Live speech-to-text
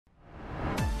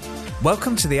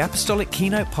Welcome to the Apostolic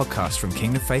Keynote podcast from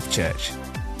King of Faith Church.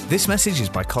 This message is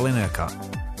by Colin Urquhart.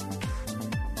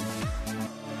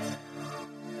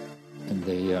 In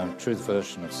the truth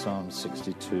version of Psalm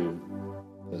 62,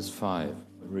 verse 5,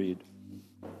 read,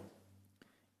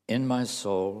 "In my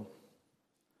soul,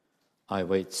 I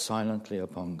wait silently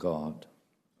upon God,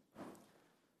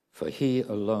 for he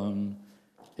alone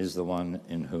is the one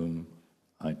in whom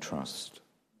I trust.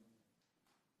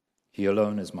 He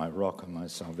alone is my rock and my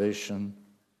salvation.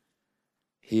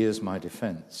 He is my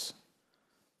defense,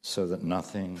 so that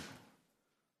nothing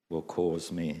will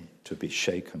cause me to be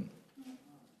shaken."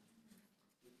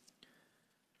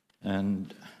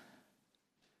 And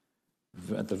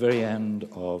at the very end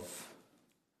of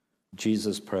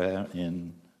Jesus' prayer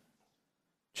in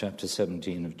chapter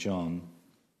 17 of John,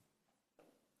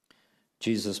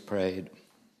 Jesus prayed,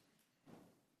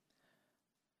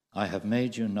 "I have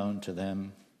made you known to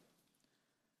them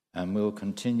and will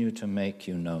continue to make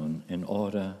you known in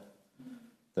order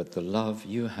that the love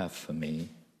you have for me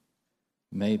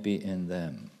may be in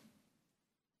them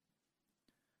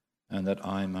and that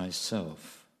I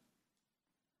myself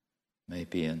may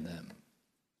be in them."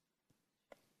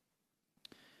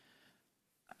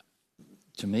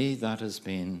 To me, that has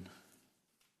been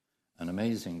an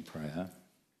amazing prayer,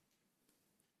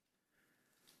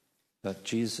 that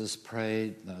Jesus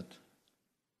prayed that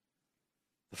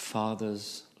the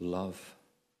Father's love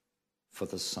for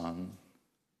the Son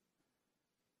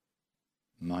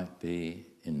might be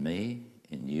in me,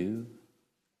 in you,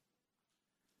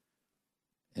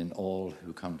 in all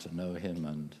who come to know him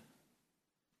and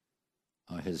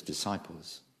are his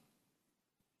disciples.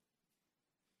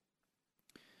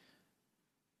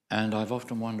 And I've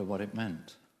often wondered what it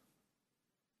meant.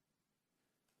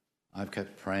 I've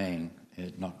kept praying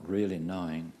it, not really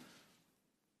knowing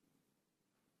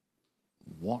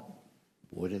what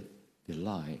would it be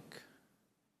like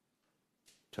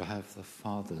to have the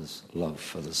Father's love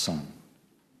for the Son.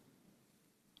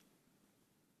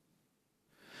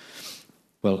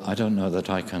 Well, I don't know that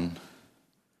I can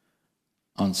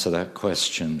answer that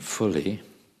question fully,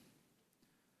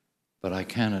 but I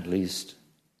can at least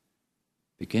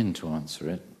begin to answer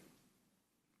it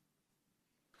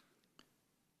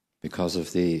because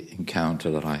of the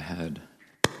encounter that I had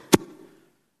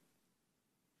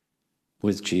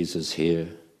with Jesus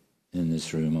here in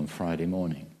this room on Friday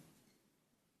morning.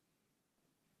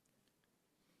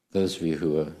 Those of you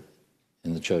who were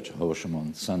in the Church of Horsham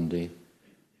on Sunday,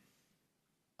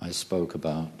 I spoke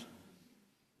about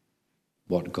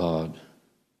what God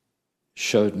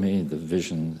showed me, the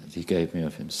vision that he gave me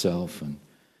of himself. And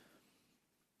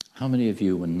how many of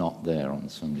you were not there on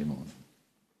Sunday morning?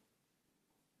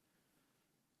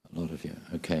 A lot of you.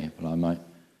 Okay, well, I might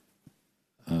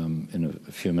in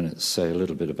a few minutes say a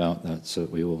little bit about that so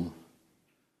that we all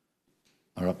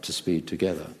are up to speed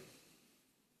together.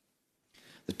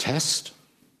 The test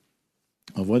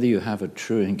of whether you have a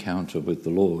true encounter with the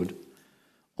Lord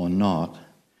or not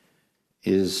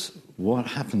is what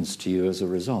happens to you as a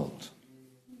result.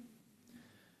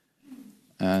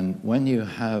 And when you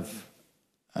have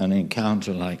an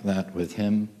encounter like that with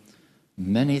him,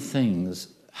 many things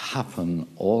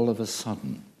happen all of a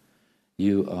sudden.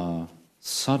 You are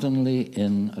suddenly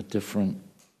in a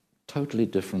totally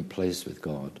different place with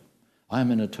God.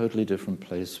 I'm in a totally different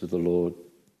place with the Lord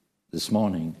this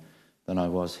morning than I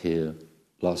was here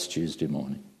last Tuesday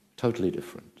morning. Totally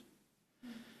different.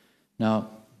 Now,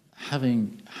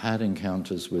 having had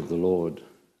encounters with the Lord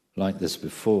like this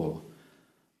before,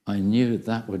 I knew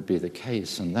that would be the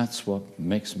case, and that's what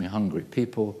makes me hungry.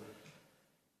 People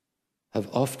have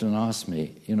often asked me,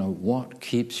 what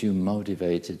keeps you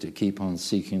motivated to keep on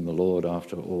seeking the Lord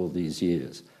after all these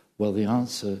years? Well, the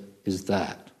answer is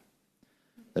that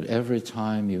every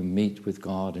time you meet with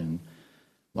God in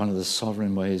one of the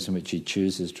sovereign ways in which he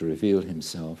chooses to reveal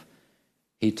himself,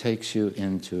 he takes you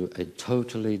into a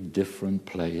totally different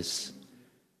place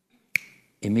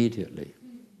immediately.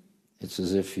 It's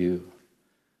as if you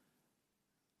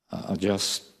are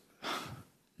just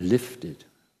lifted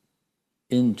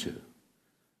into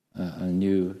a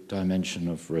new dimension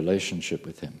of relationship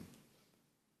with him.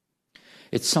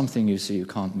 It's something, you see, you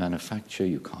can't manufacture,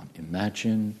 you can't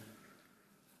imagine.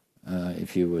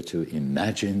 If you were to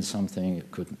imagine something,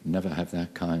 it could never have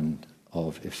that kind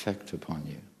of effect upon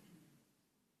you.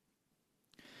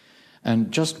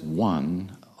 And just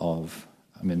one of,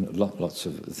 lots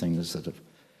of things that have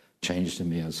changed in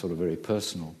me are sort of very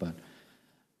personal, but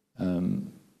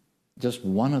just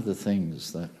one of the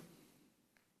things that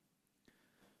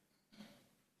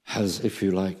has, if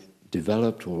you like,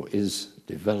 developed or is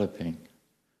developing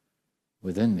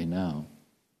within me now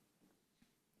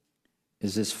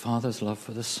is this Father's love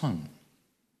for the Son.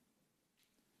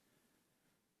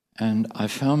 And I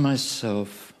found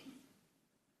myself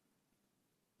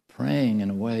praying in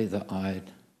a way that I'd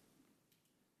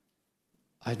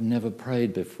never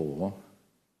prayed before.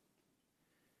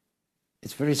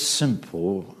 It's very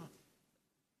simple,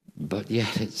 but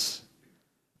yet it's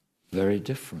very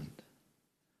different.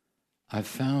 I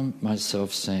found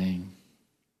myself saying,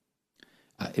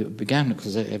 it began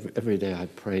because every day I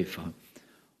pray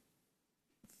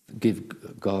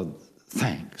give God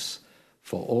thanks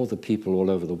for all the people all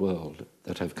over the world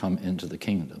that have come into the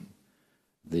kingdom,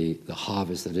 the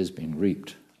harvest that is being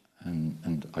reaped.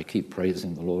 And I keep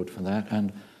praising the Lord for that,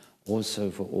 and also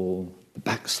for all the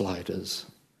backsliders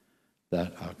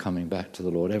that are coming back to the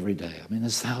Lord every day. I mean,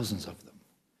 there's thousands of them.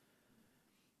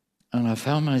 And I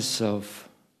found myself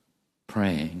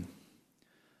praying,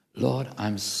 Lord,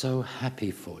 I'm so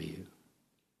happy for you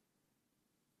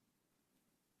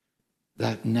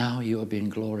that now you are being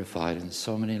glorified in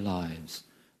so many lives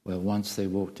where once they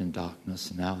walked in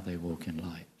darkness, now they walk in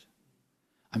light.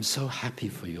 I'm so happy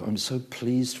for you. I'm so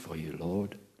pleased for you,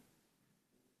 Lord,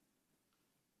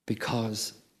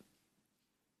 because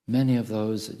many of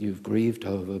those that you've grieved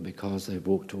over because they've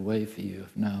walked away from you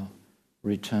have now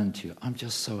returned to you. I'm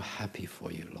just so happy for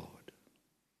you, Lord.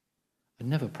 I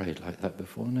never prayed like that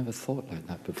before, never thought like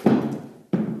that before.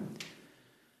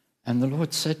 And the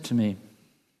Lord said to me,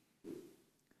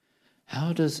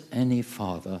 how does any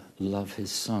father love his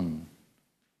son?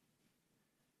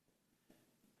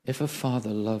 If a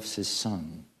father loves his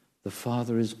son, the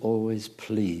father is always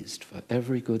pleased for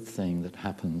every good thing that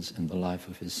happens in the life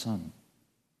of his son.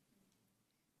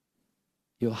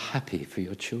 You're happy for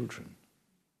your children.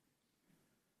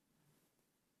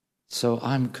 So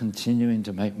I'm continuing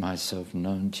to make myself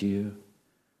known to you.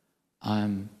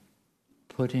 I'm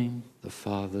putting the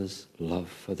Father's love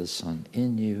for the Son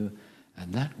in you,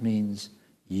 and that means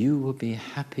you will be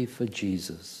happy for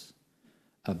Jesus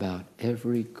about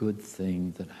every good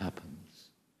thing that happens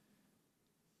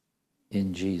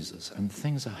in Jesus. And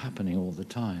things are happening all the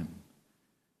time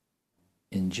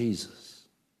in Jesus.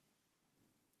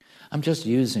 I'm just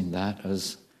using that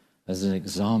as an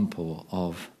example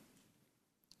of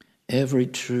every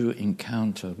true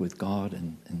encounter with God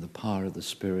in the power of the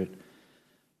Spirit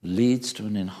leads to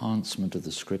an enhancement of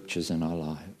the Scriptures in our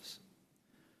lives.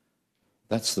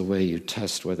 That's the way you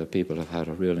test whether people have had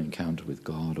a real encounter with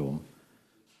God or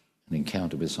an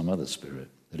encounter with some other spirit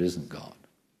that isn't God.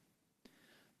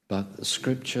 But the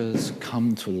Scriptures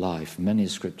come to life. Many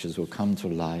Scriptures will come to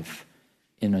life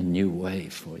in a new way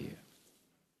for you.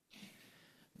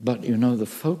 But the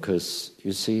focus,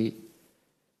 you see,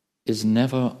 is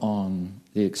never on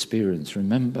the experience.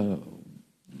 Remember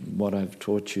what I've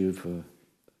taught you for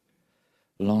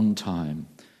a long time,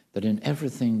 that in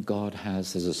everything God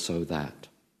has, there's a so that.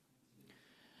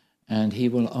 And he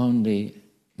will only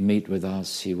meet with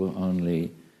us, he will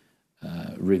only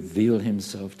reveal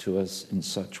himself to us in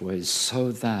such ways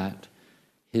so that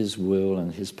his will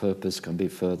and his purpose can be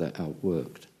further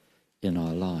outworked in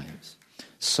our lives.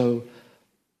 So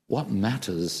what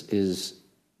matters is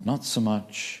not so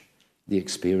much the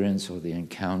experience or the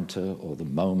encounter or the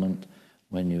moment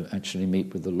when you actually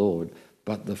meet with the Lord,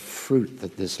 but the fruit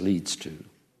that this leads to.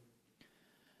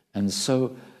 And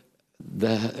so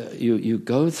you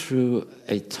go through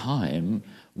a time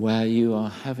where you are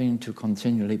having to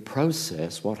continually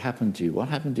process what happened to you. What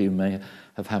happened to you may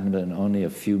have happened in only a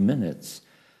few minutes,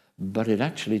 but it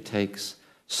actually takes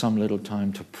some little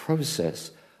time to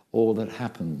process all that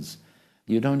happens.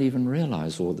 You don't even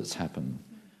realize all that's happened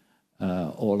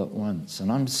all at once.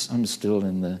 And I'm still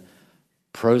in the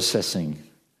processing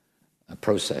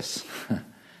process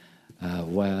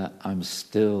where I'm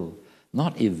still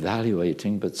not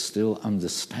evaluating, but still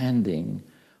understanding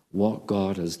what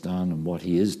God has done and what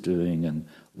he is doing and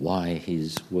why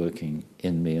he's working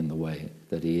in me in the way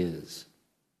that he is.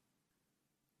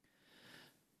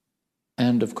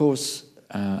 And of course,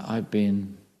 I've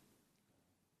been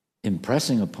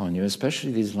impressing upon you,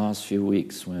 especially these last few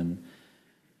weeks when,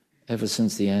 ever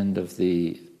since the end of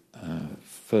the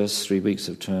first 3 weeks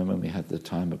of term when we had the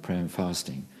time of prayer and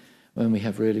fasting, when we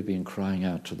have really been crying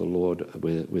out to the Lord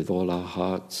with all our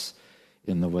hearts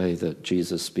in the way that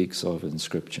Jesus speaks of in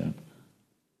Scripture,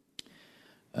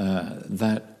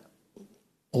 that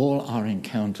all our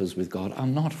encounters with God are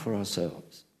not for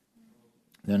ourselves.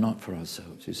 They're not for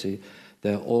ourselves, you see.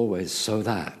 They're always so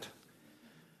that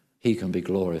he can be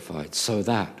glorified, so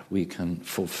that we can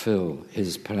fulfill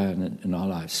his plan in our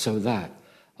lives, so that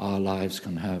our lives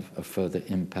can have a further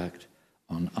impact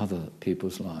on other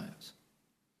people's lives.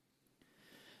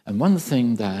 And one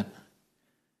thing that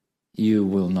you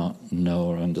will not know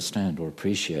or understand or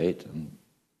appreciate, and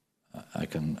I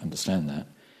can understand that,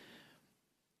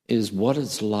 is what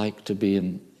it's like to be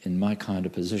in my kind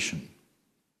of position,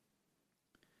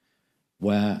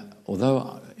 where,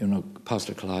 although,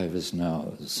 Pastor Clive is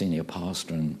now a senior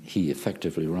pastor and he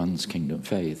effectively runs Kingdom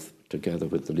Faith together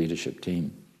with the leadership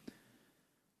team,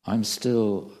 I'm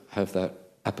still have that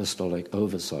apostolic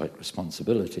oversight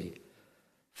responsibility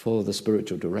for the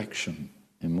spiritual direction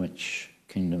in which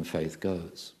Kingdom Faith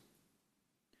goes.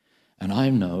 And I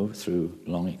know through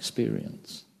long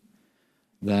experience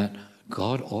that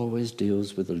God always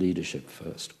deals with the leadership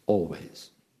first, always,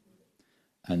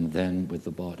 and then with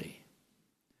the body.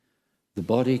 The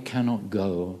body cannot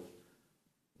go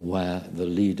where the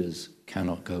leaders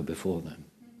cannot go before them.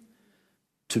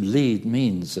 To lead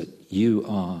means that you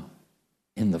are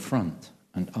in the front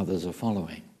and others are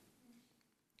following.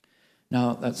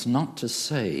 Now, that's not to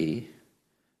say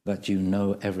that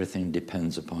everything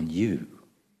depends upon you,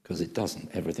 because it doesn't.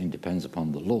 Everything depends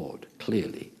upon the Lord,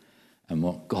 clearly, and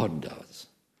what God does.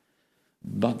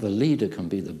 But the leader can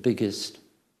be the biggest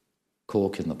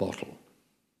cork in the bottle.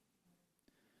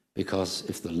 Because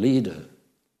if the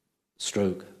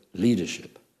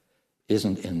leadership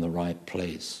isn't in the right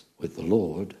place with the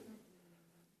Lord,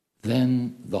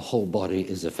 then the whole body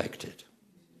is affected.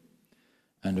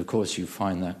 And of course you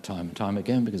find that time and time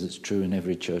again, because it's true in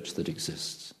every church that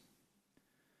exists.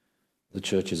 The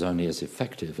church is only as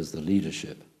effective as the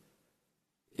leadership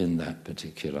in that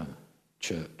particular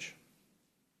church.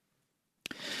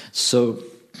 So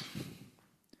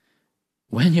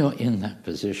when you're in that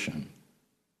position,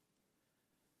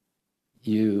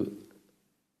 you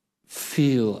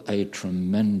feel a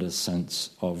tremendous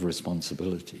sense of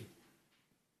responsibility.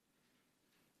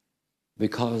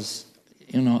 Because,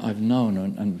 I've known,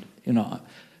 and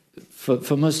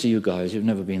for most of you guys, you've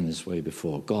never been this way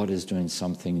before. God is doing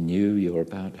something new. You're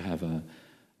about to have a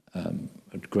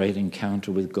great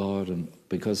encounter with God, and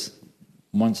because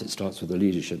once it starts with the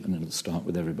leadership, and it'll start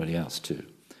with everybody else too,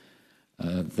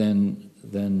 then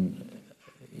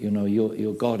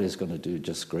your God is going to do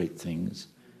just great things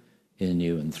in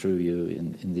you and through you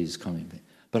in these coming things.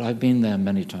 But I've been there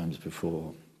many times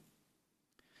before.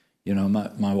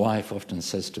 My wife often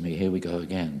says to me, here we go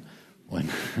again,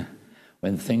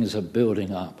 when things are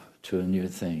building up to a new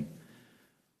thing.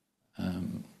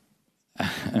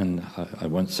 And I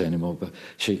won't say anymore, but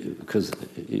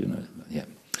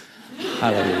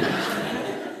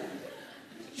hallelujah.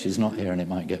 She's not here and it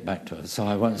might get back to her, so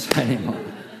I won't say anymore.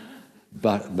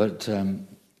 But and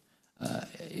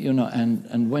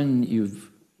when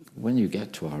you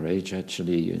get to our age,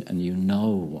 actually, and you know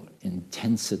what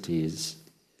intensity is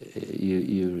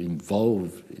you're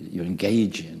involved, you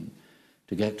engage in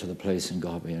to get to the place in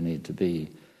God where you need to be,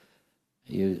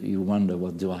 you wonder,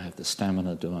 well, do I have the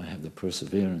stamina, do I have the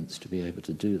perseverance to be able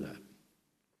to do that?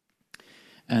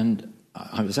 And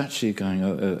I was actually going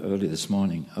early this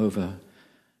morning over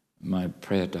my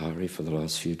prayer diary for the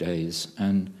last few days,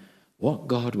 and what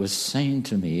God was saying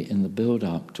to me in the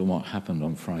build-up to what happened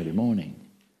on Friday morning.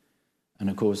 And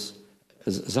of course,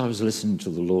 as I was listening to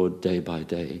the Lord day by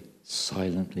day,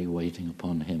 silently waiting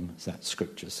upon him, as that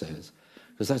scripture says,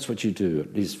 because that's what you do,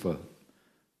 at least for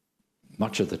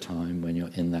much of the time when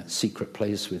you're in that secret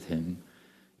place with him.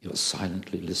 You're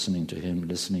silently listening to him,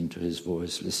 listening to his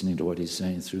voice, listening to what he's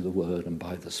saying through the word and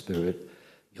by the Spirit.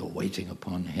 You're waiting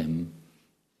upon him.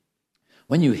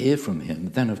 When you hear from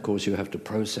him, then of course you have to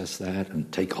process that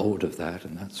and take hold of that,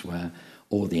 and that's where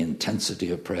all the intensity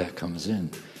of prayer comes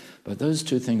in. But those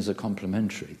two things are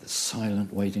complementary. The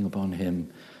silent waiting upon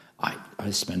him, I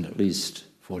spend at least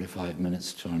 45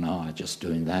 minutes to an hour just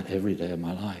doing that every day of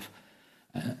my life.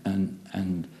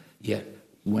 And yet,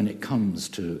 when it comes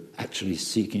to actually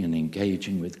seeking and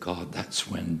engaging with God, that's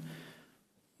when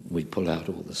we pull out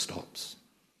all the stops.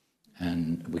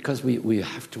 And because we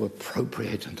have to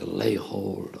appropriate and to lay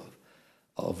hold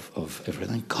of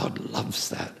everything, God loves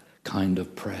that kind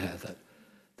of prayer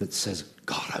that says,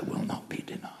 God, I will not be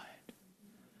denied.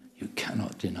 You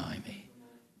cannot deny me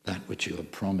that which you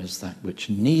have promised, that which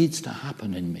needs to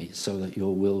happen in me so that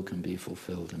your will can be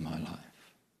fulfilled in my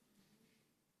life.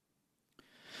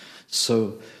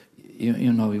 So,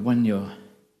 when you're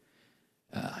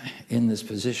in this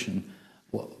position,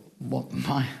 what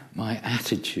my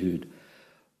attitude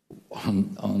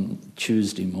on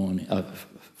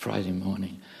Friday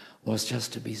morning, was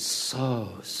just to be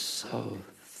so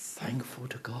thankful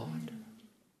to God,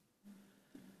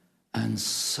 and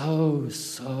so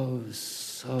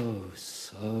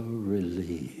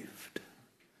relieved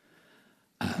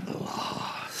at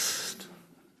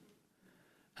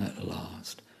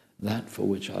last, that for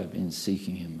which I've been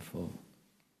seeking him for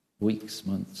weeks,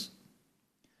 months,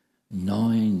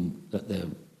 knowing that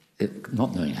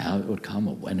not knowing how it would come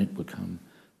or when it would come,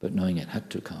 but knowing it had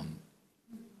to come.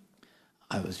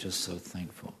 I was just so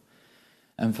thankful.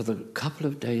 And for the couple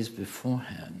of days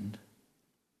beforehand,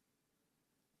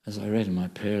 as I read in my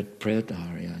prayer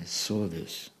diary, I saw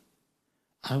this.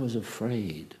 I was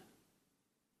afraid.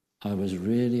 I was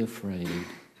really afraid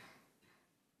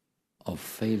of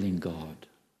failing God,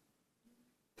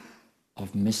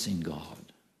 of missing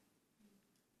God,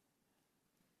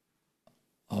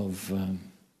 of,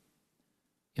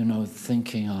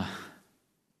 thinking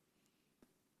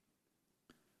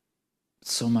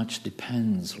so much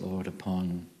depends, Lord,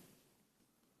 upon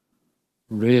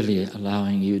really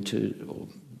allowing you to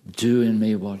do in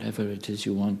me whatever it is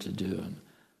you want to do. And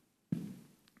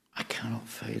I cannot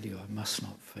fail you. I must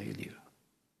not fail you.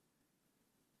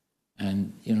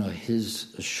 And,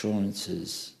 his assurance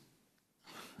is,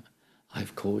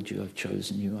 I've called you, I've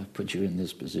chosen you, I've put you in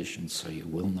this position so you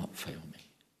will not fail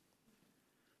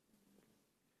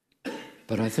me.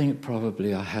 But I think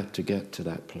probably I had to get to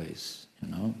that place,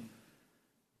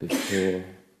 before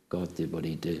God did what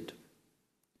he did.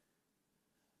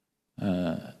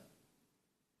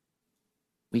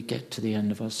 We get to the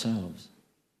end of ourselves.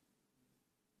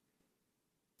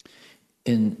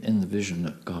 In the vision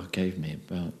that God gave me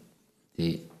about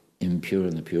the impure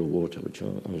and the pure water, which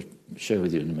I'll share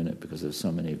with you in a minute because there's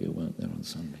so many of you who weren't there on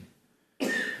Sunday.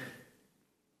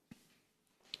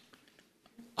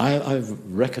 I've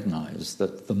recognized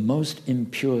that the most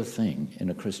impure thing in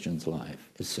a Christian's life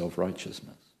is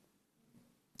self-righteousness,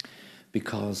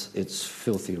 because it's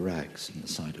filthy rags in the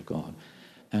sight of God.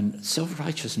 And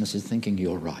self-righteousness is thinking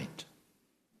you're right.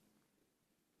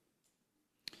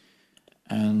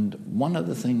 And one of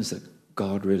the things that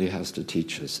God really has to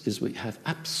teach us is we have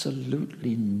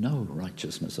absolutely no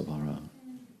righteousness of our own.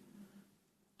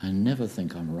 I never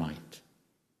think I'm right,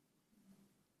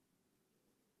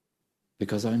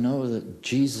 because I know that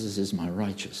Jesus is my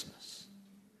righteousness.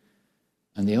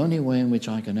 And the only way in which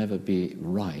I can ever be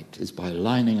right is by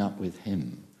lining up with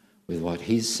him, with what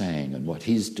he's saying and what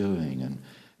he's doing,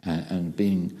 and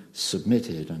being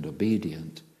submitted and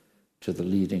obedient to the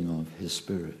leading of his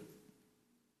Spirit.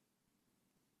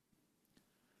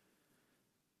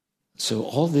 So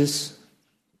all this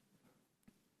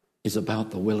is about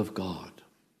the will of God.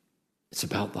 It's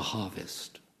about the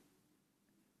harvest.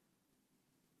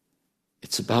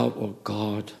 It's about what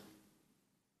God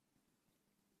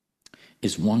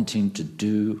is wanting to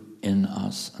do in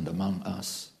us and among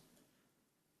us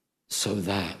so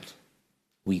that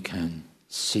we can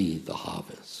see the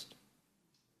harvest.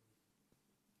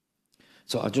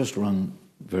 So I'll just run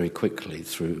very quickly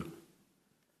through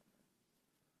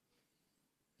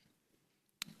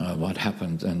what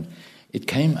happened. And it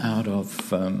came out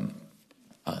of,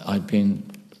 I'd been,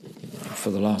 for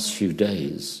the last few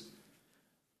days,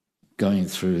 going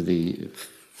through the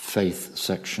faith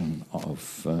section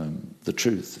of the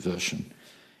Truth version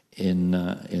in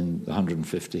the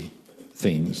 150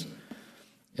 themes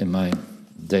in my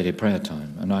daily prayer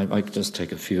time. And I just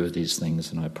take a few of these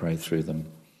things and I pray through them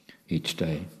each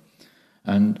day.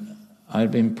 And I'd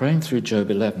been praying through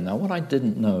Job 11. Now, what I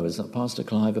didn't know is that Pastor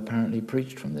Clive apparently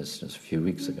preached from this just a few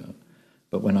weeks ago.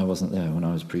 But when I wasn't there, when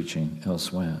I was preaching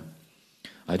elsewhere,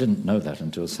 I didn't know that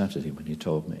until Saturday when he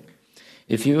told me.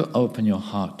 If you open your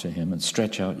heart to him and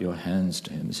stretch out your hands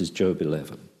to him, this is Job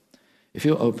 11. If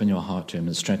you open your heart to him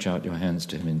and stretch out your hands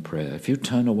to him in prayer, if you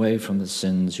turn away from the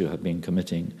sins you have been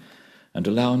committing and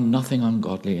allow nothing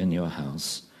ungodly in your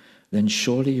house, then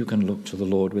surely you can look to the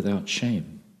Lord without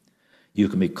shame. You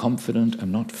can be confident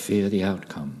and not fear the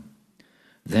outcome.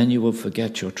 Then you will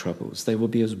forget your troubles. They will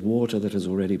be as water that has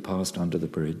already passed under the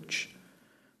bridge.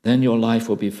 Then your life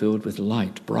will be filled with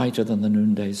light, brighter than the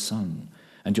noonday sun,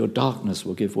 and your darkness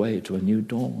will give way to a new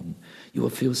dawn. You will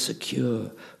feel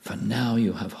secure, for now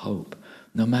you have hope.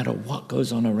 No matter what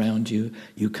goes on around you,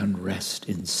 you can rest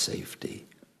in safety.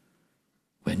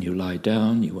 When you lie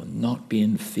down, you will not be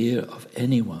in fear of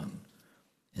anyone.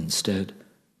 Instead,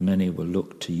 many will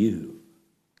look to you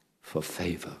for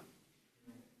favor.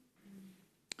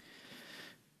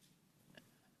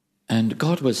 And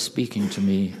God was speaking to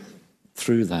me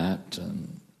through that,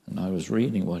 and I was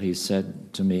reading what he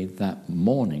said to me that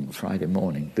morning, Friday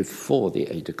morning, before the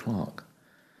 8 o'clock.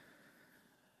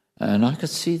 And I could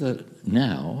see that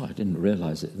now, I didn't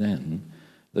realize it then,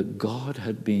 that God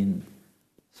had been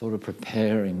sort of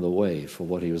preparing the way for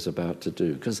what he was about to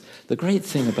do. Because the great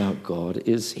thing about God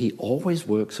is he always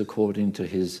works according to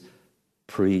his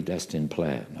predestined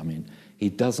plan. I mean, he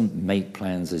doesn't make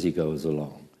plans as he goes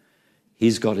along.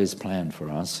 He's got his plan for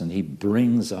us, and he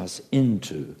brings us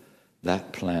into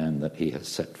that plan that he has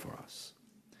set for us.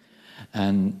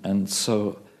 And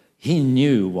so he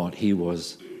knew what he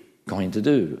was going to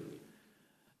do.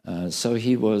 So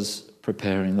he was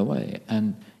preparing the way.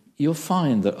 And you'll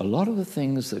find that a lot of the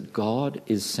things that God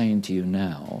is saying to you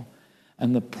now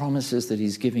and the promises that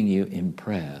he's giving you in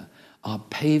prayer are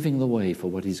paving the way for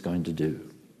what he's going to do.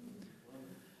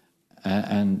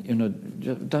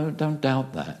 And don't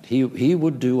doubt that. He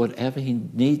would do whatever he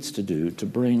needs to do to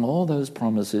bring all those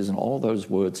promises and all those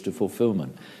words to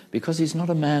fulfillment, because he's not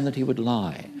a man that he would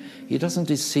lie. He doesn't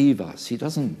deceive us. He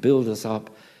doesn't build us up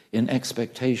in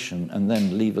expectation and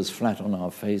then leave us flat on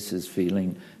our faces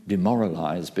feeling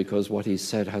demoralized because what he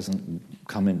said hasn't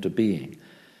come into being.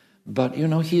 But,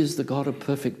 he is the God of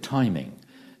perfect timing,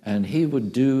 and he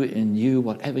would do in you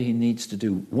whatever he needs to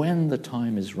do when the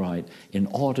time is right in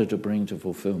order to bring to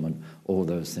fulfillment all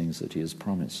those things that he has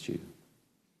promised you.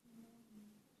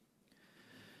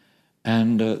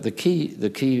 And the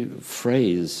key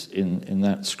phrase in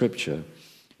that scripture,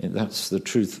 that's the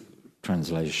Truth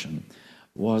translation,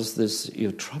 was this: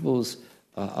 your troubles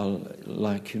are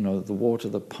like, the water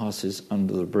that passes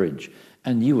under the bridge.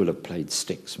 And you would have played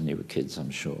sticks when you were kids, I'm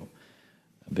sure,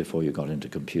 before you got into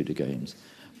computer games,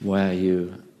 where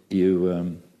you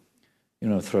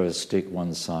throw a stick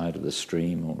one side of the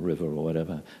stream or river or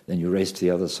whatever, then you race to the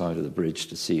other side of the bridge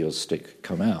to see your stick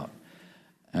come out.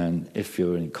 And if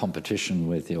you're in competition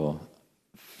with your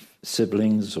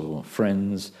siblings or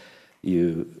friends,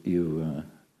 you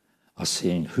are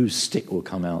seeing whose stick will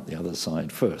come out the other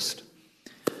side first.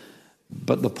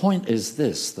 But the point is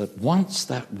this, that once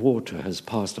that water has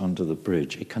passed under the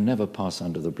bridge, it can never pass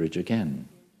under the bridge again.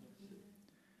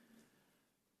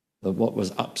 That what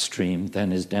was upstream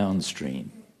then is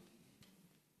downstream.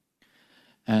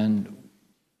 And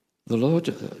the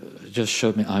Lord just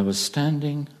showed me, I was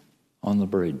standing on the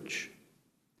bridge,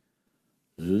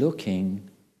 looking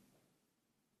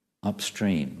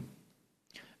upstream,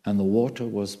 and the water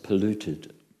was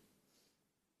polluted.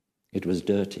 It was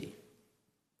dirty.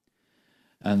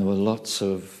 And there were lots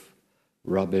of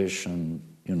rubbish and,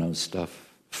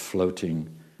 stuff floating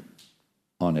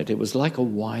on it. It was like a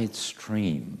wide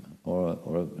stream or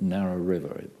a narrow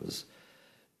river. It was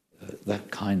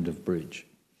that kind of bridge.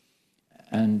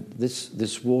 And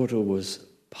this water was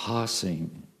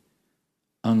passing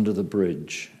under the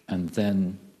bridge and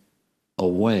then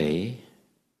away,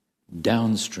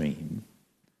 downstream,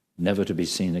 never to be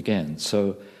seen again.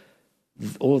 So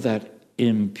all that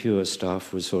impure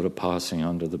stuff was sort of passing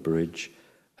under the bridge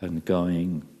and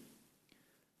going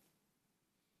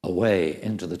away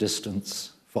into the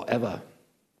distance forever.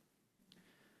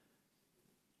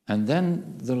 And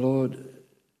then the Lord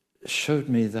showed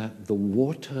me that the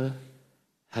water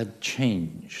had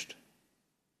changed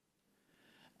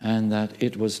and that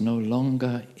it was no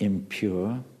longer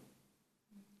impure,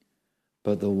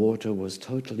 but the water was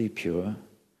totally pure.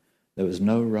 There was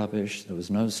no rubbish, there was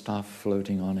no stuff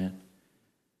floating on it.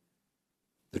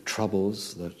 The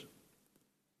troubles that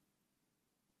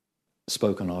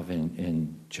spoken of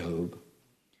in Job,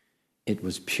 it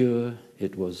was pure,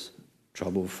 it was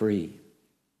trouble-free.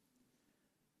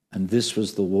 And this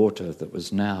was the water that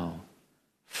was now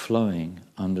flowing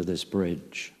under this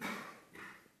bridge.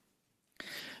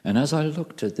 And as I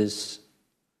looked at this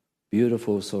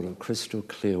beautiful sort of crystal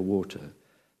clear water,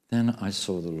 then I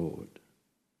saw the Lord.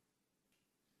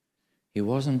 He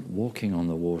wasn't walking on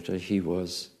the water, he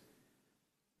was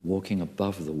walking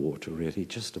above the water, really,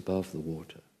 just above the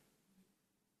water.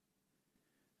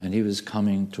 And he was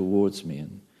coming towards me.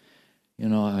 And,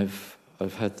 I've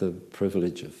had the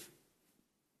privilege of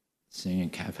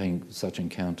having such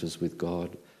encounters with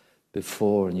God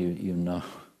before, and you know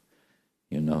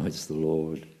it's the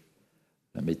Lord.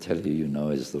 Let me tell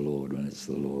you, it's the Lord when it's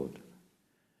the Lord.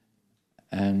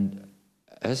 And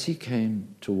as he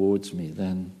came towards me,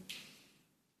 then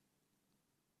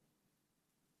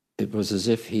it was as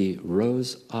if he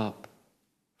rose up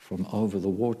from over the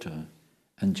water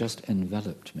and just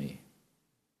enveloped me.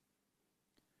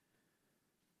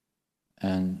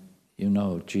 And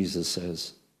Jesus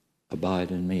says,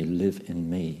 abide in me, live in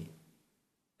me.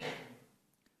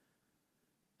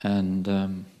 And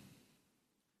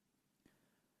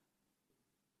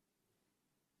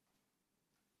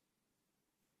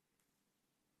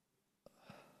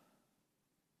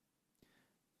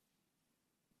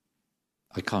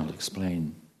I can't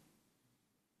explain.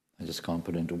 I just can't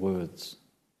put into words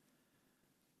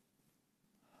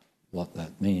what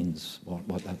that means,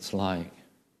 what that's like.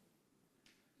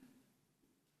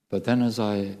 But then as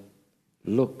I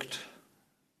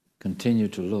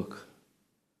continued to look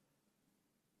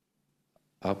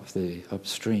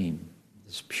upstream,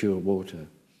 this pure water,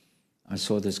 I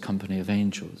saw this company of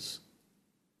angels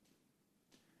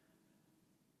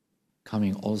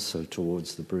coming also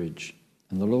towards the bridge.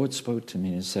 And the Lord spoke to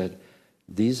me and said,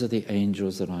 these are the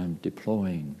angels that I'm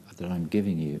deploying, that I'm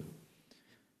giving you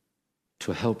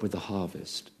to help with the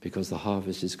harvest, because the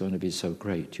harvest is going to be so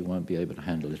great you won't be able to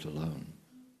handle it alone.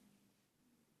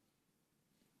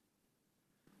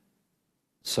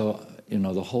 So,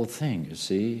 the whole thing, you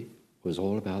see, was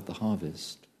all about the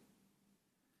harvest.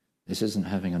 This isn't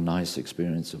having a nice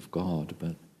experience of God,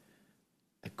 but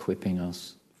equipping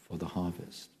us for the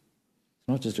harvest. It's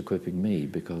not just equipping me,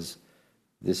 because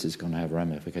this is going to have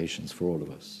ramifications for all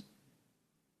of us.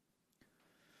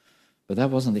 But that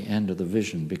wasn't the end of the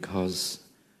vision, because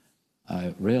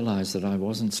I realized that I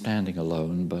wasn't standing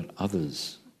alone, but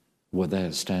others were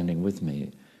there standing with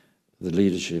me. The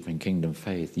leadership in Kingdom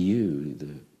Faith, you,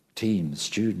 the team,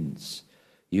 students,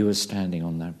 you were standing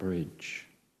on that bridge.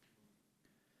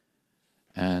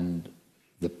 And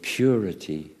the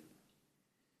purity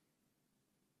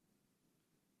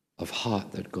of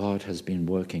heart that God has been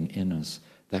working in us,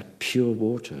 that pure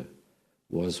water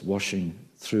was washing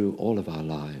through all of our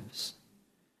lives.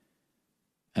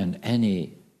 And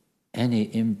any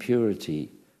impurity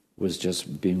was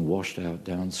just being washed out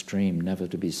downstream, never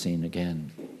to be seen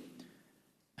again.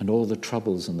 And all the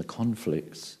troubles and the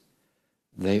conflicts,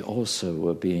 they also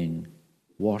were being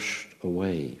washed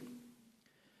away.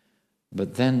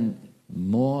 But then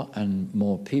more and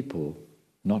more people,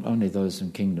 not only those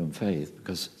in Kingdom Faith,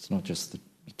 because it's not just the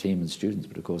team and students,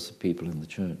 but of course the people in the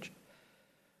church,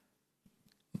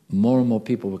 more and more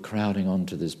people were crowding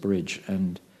onto this bridge,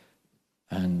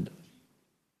 and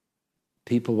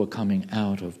people were coming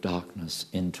out of darkness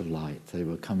into light. They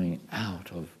were coming out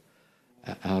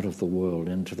of the world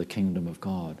into the kingdom of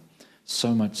God.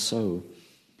 So much so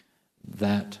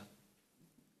that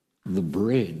the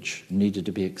bridge needed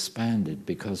to be expanded,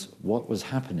 because what was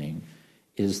happening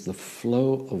is the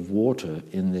flow of water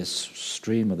in this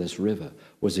stream or this river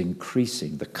was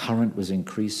increasing. The current was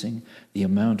increasing. The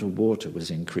amount of water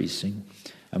was increasing.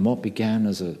 And what began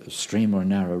as a stream or a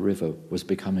narrow river was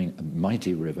becoming a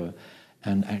mighty river,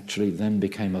 and actually then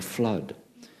became a flood.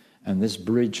 And this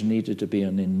bridge needed to be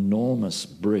an enormous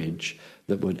bridge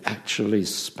that would actually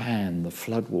span the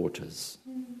floodwaters.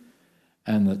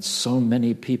 And that so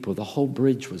many people, the whole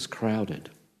bridge was crowded.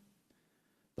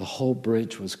 The whole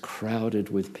bridge was crowded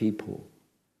with people.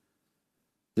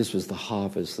 This was the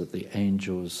harvest that the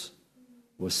angels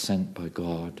were sent by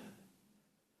God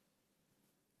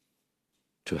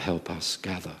to help us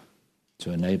gather,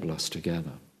 to enable us to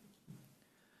gather.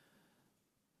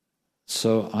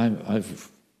 So I've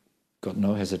got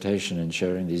no hesitation in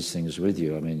sharing these things with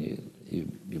you. I mean,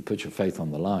 you put your faith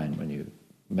on the line when you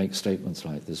make statements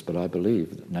like this, but I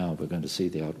believe that now we're going to see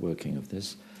the outworking of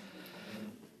this.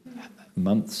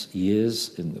 Months,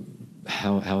 years,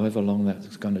 however long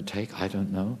that's going to take, I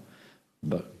don't know.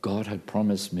 But God had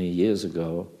promised me years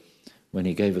ago, when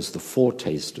he gave us the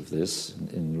foretaste of this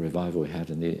in the revival we had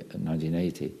in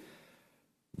 1980,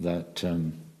 that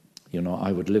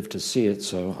I would live to see it.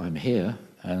 So I'm here,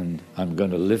 and I'm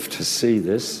going to live to see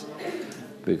this,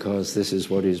 because this is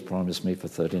what he's promised me for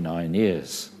 39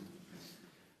 years.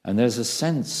 And there's a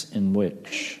sense in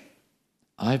which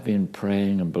I've been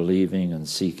praying and believing and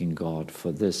seeking God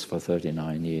for this for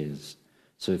 39 years.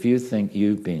 So if you think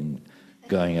you've been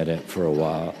going at it for a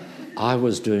while, I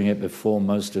was doing it before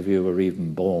most of you were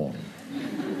even born.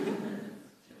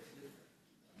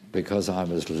 Because I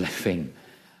was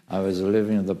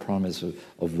living in the promise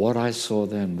of what I saw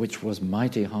then, which was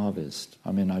mighty harvest.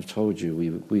 I mean, I've told you,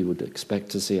 we would expect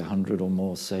to see 100 or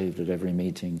more saved at every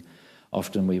meeting.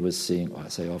 Often we were seeing, well, I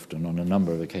say often, on a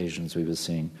number of occasions we were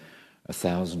seeing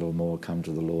 1,000 or more come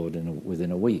to the Lord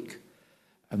within a week.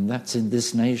 And that's in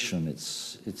this nation.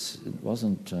 It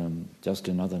wasn't just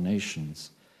in other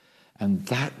nations. And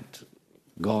that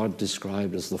God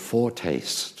described as the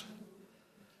foretaste,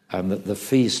 and that the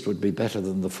feast would be better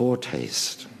than the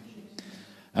foretaste.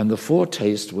 And the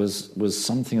foretaste was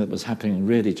something that was happening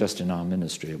really just in our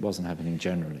ministry. It wasn't happening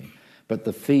generally. But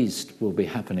the feast will be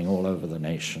happening all over the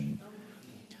nation.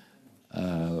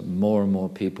 More and more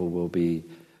people will be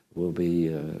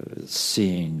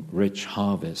seeing rich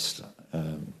harvest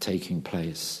taking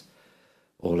place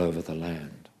all over the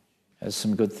land. There's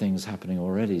some good things happening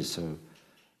already, so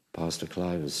Pastor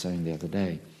Clive was saying the other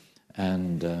day,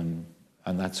 and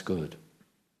that's good.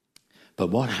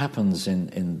 But what happens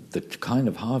in the kind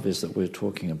of harvest that we're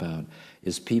talking about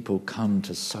is people come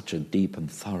to such a deep and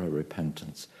thorough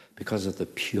repentance because of the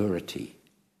purity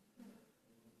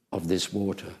of this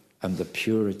water and the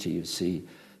purity, you see,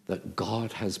 that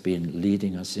God has been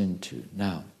leading us into.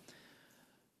 Now,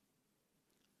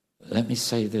 Let me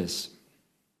say this.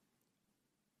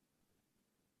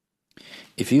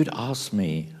 If you'd asked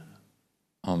me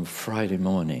on Friday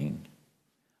morning,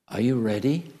 are you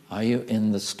ready? Are you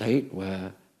in the state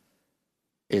where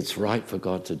it's right for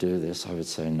God to do this? I would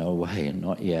say, no way,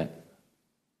 not yet.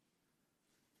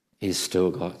 He's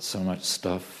still got so much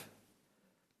stuff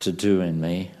to do in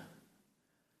me.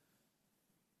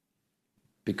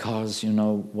 Because,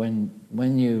 when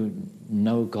you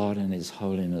know God and His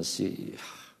holiness,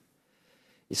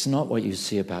 it's not what you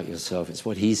see about yourself, it's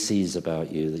what He sees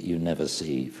about you that you never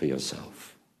see for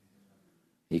yourself.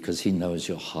 Because He knows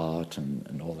your heart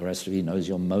and all the rest of it. He knows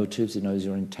your motives, He knows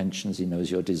your intentions, He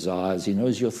knows your desires, He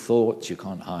knows your thoughts. You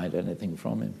can't hide anything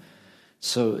from Him.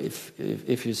 So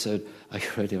if you said, are you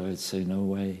ready? I would say, no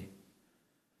way.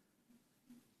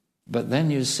 But then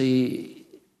you see,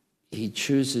 He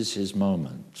chooses His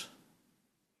moment.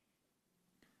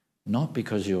 Not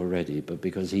because you're ready, but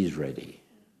because He's ready.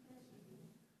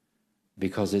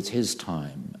 Because it's His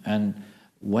time. And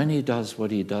when He does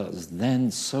what He does, then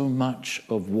so much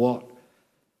of what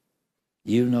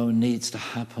needs to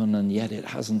happen and yet it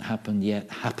hasn't happened yet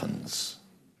happens.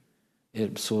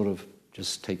 It sort of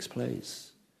just takes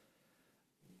place.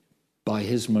 By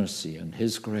His mercy and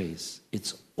His grace,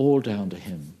 it's all down to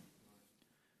Him.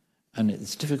 And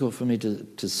it's difficult for me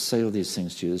to say all these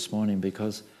things to you this morning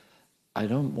because I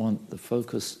don't want the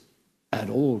focus at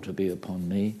all to be upon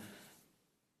me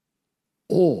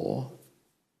or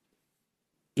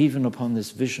even upon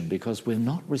this vision, because we're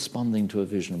not responding to a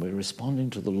vision, we're responding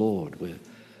to the Lord.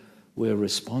 We're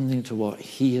responding to what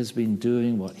He has been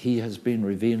doing, what He has been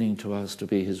revealing to us to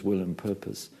be His will and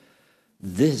purpose.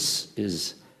 This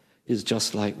is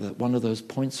just like one of those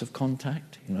points of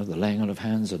contact, the laying on of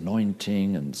hands,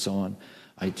 anointing, and so on.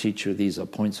 I teach you these are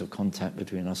points of contact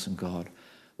between us and God.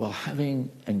 Well,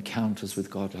 having encounters with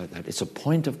God like that, it's a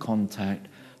point of contact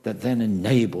that then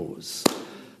enables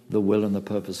the will and the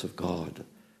purpose of God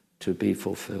to be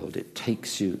fulfilled. It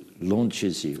takes you,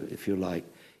 launches you, if you like,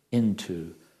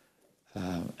 into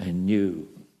a new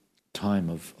time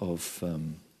of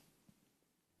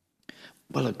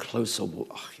a closer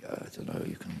walk. I don't know,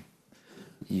 you can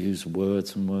use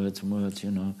words and words and words,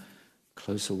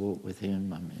 closer walk with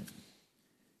Him. I mean,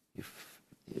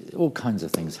 all kinds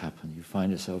of things happen. You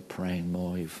find yourself praying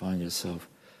more, you find yourself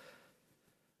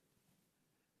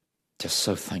just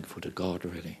so thankful to God,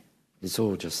 really. It's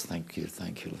all just thank you,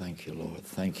 Lord,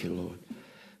 thank you, Lord.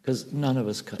 Because none of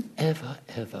us could ever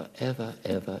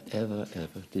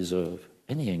deserve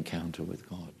any encounter with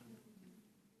God.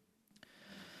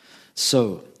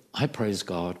 So I praise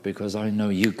God because I know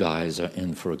you guys are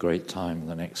in for a great time in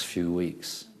the next few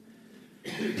weeks.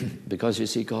 Because you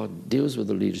see, God deals with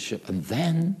the leadership and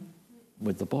then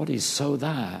with the body so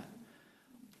that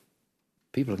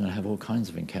people are going to have all kinds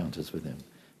of encounters with Him.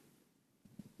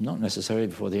 Not necessarily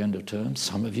before the end of term.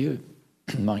 Some of you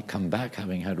might come back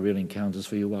having had real encounters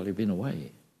for you while you've been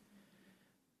away,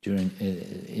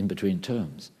 in between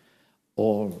terms.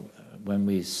 Or when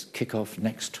we kick off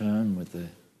next term with the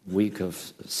week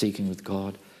of seeking with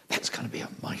God, that's going to be a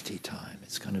mighty time.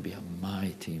 It's going to be a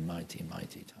mighty, mighty,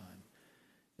 mighty time.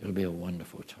 It'll be a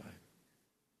wonderful time.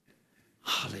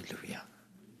 Hallelujah.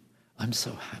 I'm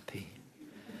so happy,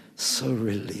 so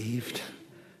relieved,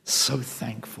 so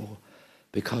thankful,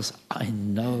 because I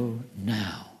know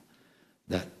now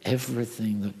that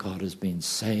everything that God has been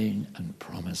saying and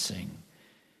promising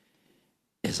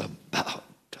is about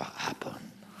to happen.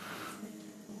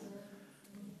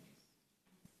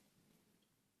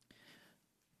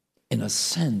 In a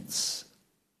sense,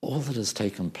 all that has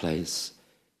taken place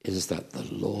is that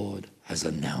the Lord has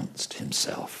announced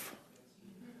Himself.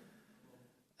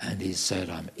 And He said,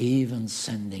 I'm even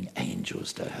sending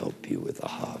angels to help you with the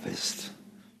harvest.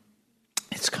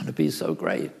 It's going to be so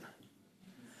great.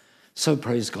 So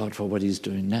praise God for what He's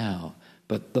doing now.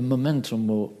 But the momentum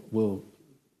will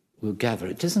gather.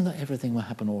 It isn't that everything will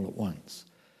happen all at once.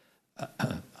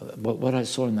 What I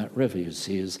saw in that river, you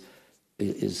see,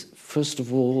 is first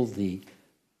of all, the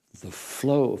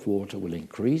flow of water will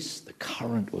increase, the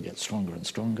current will get stronger and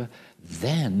stronger,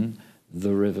 then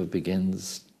the river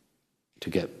begins to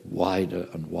get wider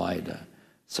and wider,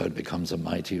 so it becomes a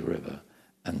mighty river,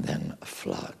 and then a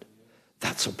flood.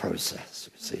 That's a process,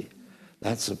 you see.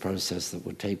 That's a process that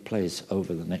will take place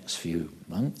over the next few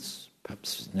months,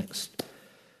 perhaps next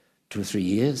 2 or 3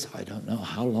 years. I don't know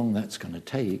how long that's going to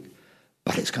take,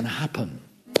 but it's going to happen.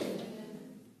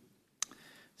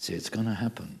 See, it's going to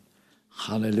happen.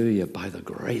 Hallelujah, by the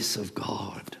grace of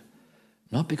God.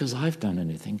 Not because I've done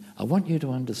anything. I want you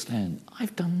to understand,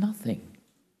 I've done nothing.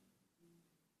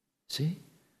 See?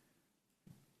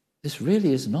 This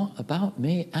really is not about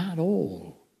me at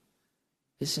all.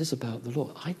 This is about the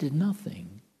Lord. I did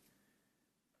nothing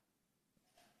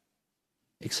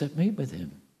except meet with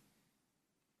him.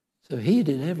 So he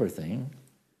did everything.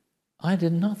 I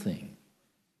did nothing.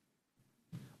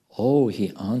 Oh,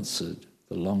 he answered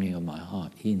the longing of my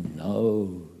heart. He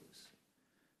knows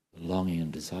the longing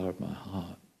and desire of my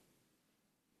heart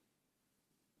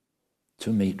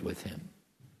to meet with him.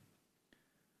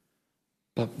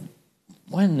 But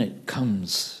when it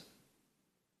comes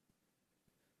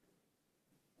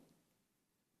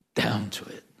down to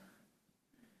it,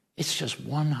 it's just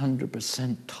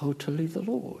 100% totally the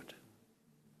Lord.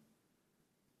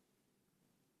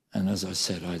 And as I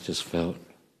said, I just felt,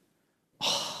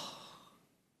 I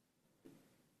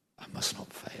must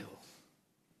not fail.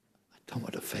 I don't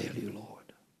want to fail you,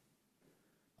 Lord.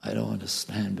 I don't want to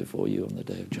stand before you on the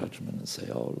day of judgment and say,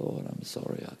 oh, Lord, I'm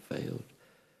sorry I failed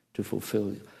to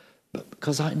fulfill you. But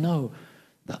because I know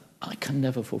that I can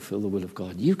never fulfill the will of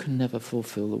God. You can never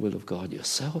fulfill the will of God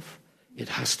yourself. It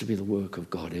has to be the work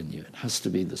of God in you. It has to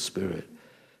be the Spirit.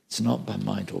 It's not by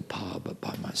might or power, but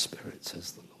by my Spirit,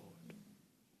 says the Lord.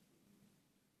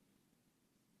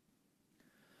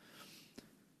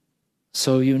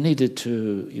 So you needed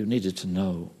to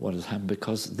know what has happened,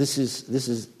 because this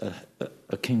is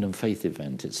a Kingdom Faith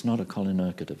event. It's not a Colin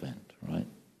Urquhart event, right?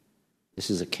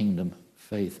 This is a Kingdom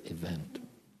Faith event,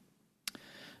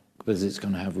 because it's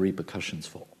going to have repercussions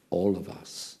for all of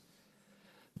us.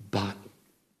 But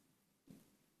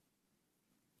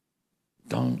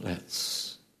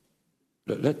let's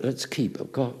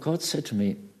keep. God said to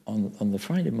me on the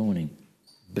Friday morning,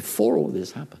 before all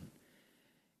this happened,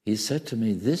 he said to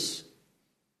me, this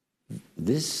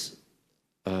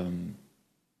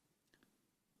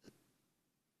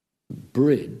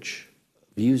bridge,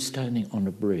 you standing on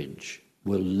a bridge,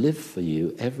 will live for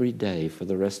you every day for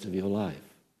the rest of your life.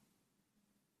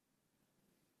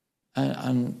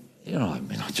 And you know, I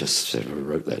mean, I just sort of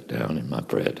wrote that down in my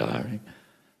prayer diary.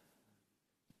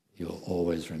 You'll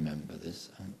always remember this,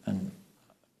 and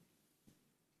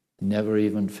never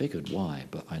even figured why,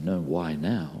 but I know why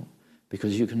now,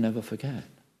 because you can never forget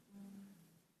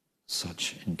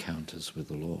such encounters with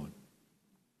the Lord.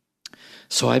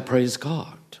 So I praise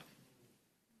God.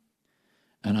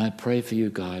 And I pray for you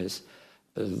guys.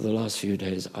 The last few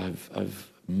days,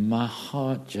 my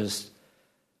heart just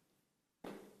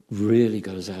really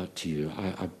goes out to you.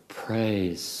 I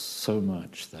pray so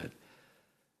much that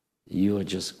you are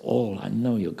just I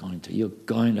know you're going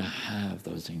to have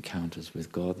those encounters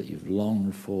with God that you've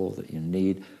longed for, that you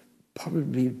need.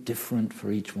 Probably different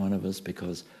for each one of us,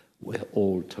 because we're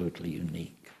all totally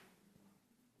unique.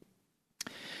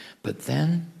 But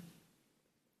then,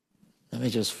 let me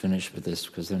just finish with this,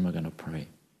 because then we're going to pray.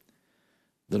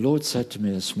 The Lord said to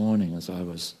me this morning as I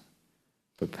was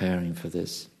preparing for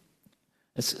this,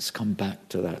 let's come back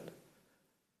to that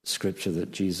scripture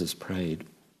that Jesus prayed.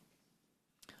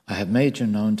 I have made you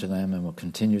known to them and will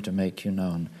continue to make you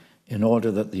known, in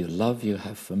order that the love you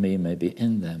have for me may be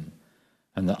in them,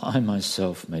 and that I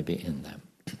myself may be in them.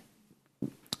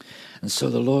 And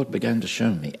so the Lord began to show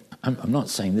me. I'm not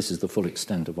saying this is the full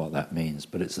extent of what that means,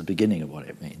 but it's the beginning of what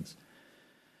it means.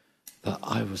 That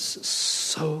I was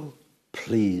so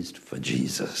pleased for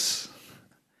Jesus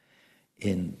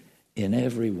in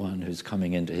everyone who's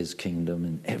coming into his kingdom,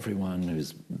 and everyone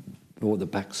who's, all the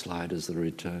backsliders that are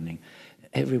returning,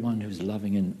 everyone who's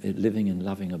living in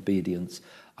loving obedience.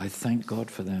 I thank God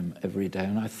for them every day,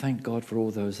 and I thank God for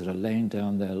all those that are laying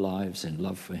down their lives in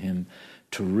love for him,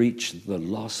 to reach the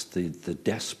lost, the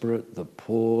desperate, the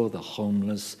poor, the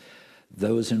homeless,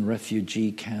 those in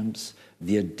refugee camps,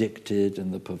 the addicted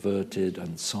and the perverted,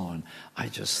 and so on. I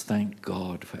just thank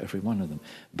God for every one of them.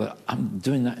 But I'm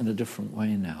doing that in a different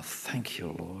way now. Thank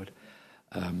you, Lord.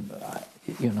 I'm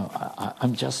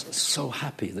just so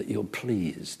happy that you're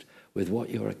pleased with what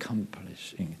you're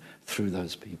accomplishing through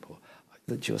those people,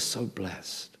 that you're so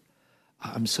blessed.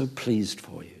 I'm so pleased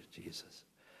for you, Jesus.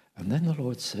 And then the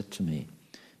Lord said to me,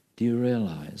 do you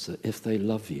realize that if they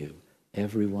love you,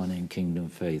 everyone in Kingdom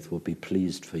Faith will be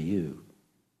pleased for you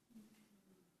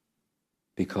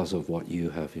because of what you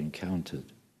have encountered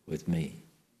with me?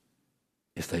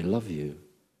 If they love you,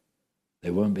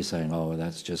 they won't be saying, oh,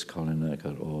 that's just Colin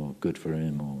Urquhart, or good for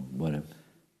him, or whatever.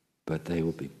 But they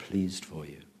will be pleased for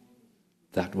you.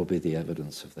 That will be the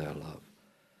evidence of their love.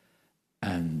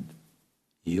 And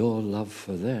your love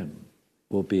for them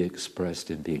will be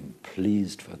expressed in being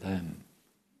pleased for them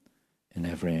in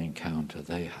every encounter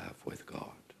they have with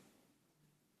God.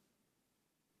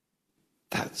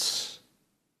 That's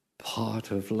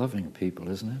part of loving people,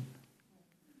 isn't it?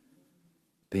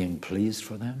 Being pleased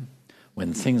for them.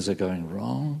 When things are going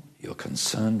wrong, you're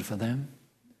concerned for them.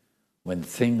 When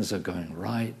things are going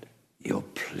right, you're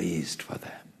pleased for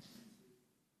them.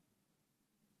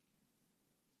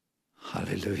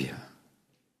 Hallelujah.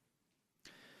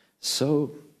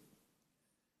 So,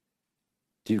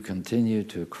 do you continue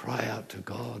to cry out to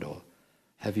God, or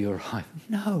have you arrived?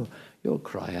 No, you'll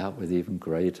cry out with even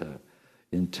greater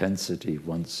intensity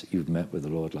once you've met with the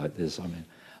Lord like this. I mean,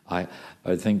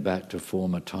 I think back to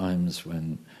former times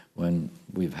when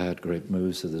we've had great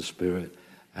moves of the Spirit,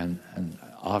 and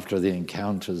after the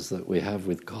encounters that we have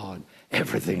with God,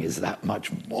 everything is that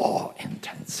much more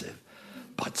intensive.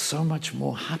 But so much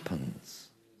more happens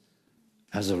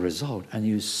as a result, and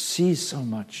you see so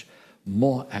much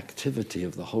more activity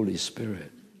of the Holy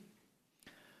Spirit.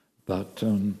 But,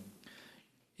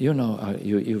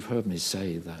 you've heard me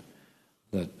say that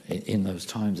in those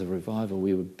times of revival,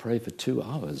 we would pray for 2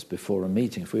 hours before a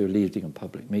meeting. If we were leading a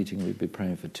public meeting, we'd be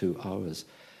praying for 2 hours.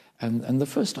 And the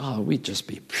first hour, we'd just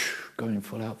be going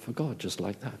full out for God, just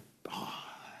like that.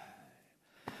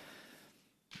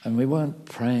 And we weren't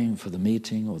praying for the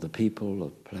meeting or the people or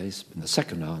the place. In the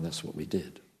second hour, that's what we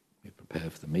did. We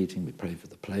prepared for the meeting, we prayed for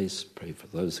the place, prayed for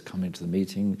those coming to the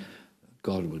meeting.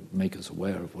 God would make us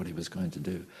aware of what he was going to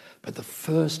do. But the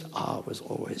first hour was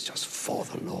always just for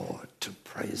the Lord, to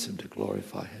praise him, to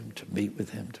glorify him, to meet with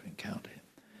him, to encounter him.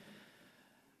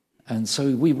 And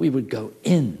so we would go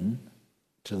in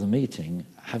to the meeting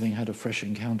having had a fresh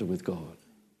encounter with God,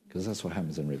 because that's what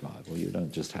happens in revival. You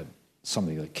don't just have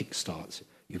something that kickstarts it.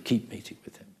 You keep meeting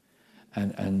with him.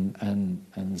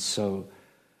 And so,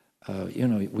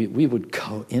 we would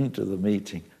go into the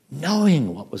meeting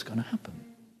knowing what was going to happen.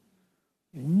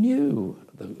 You knew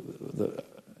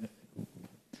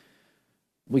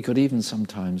we could even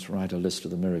sometimes write a list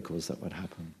of the miracles that would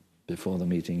happen before the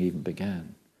meeting even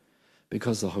began,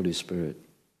 because the Holy Spirit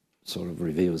sort of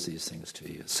reveals these things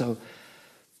to you. So,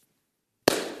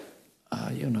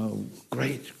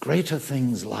 greater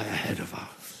things lie ahead of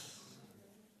us.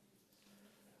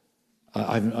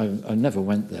 I never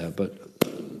went there, but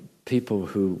people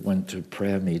who went to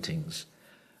prayer meetings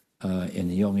in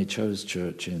Yonggi Cho's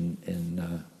church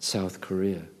in South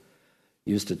Korea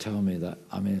used to tell me that,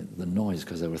 the noise,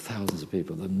 because there were thousands of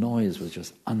people, the noise was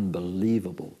just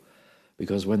unbelievable,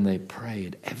 because when they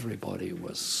prayed, everybody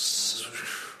was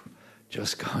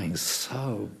just going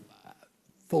so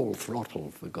full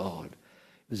throttle for God.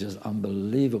 It was just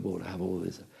unbelievable to have all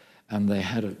this. And they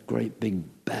had a great big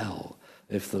bell.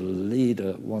 If the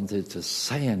leader wanted to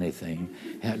say anything,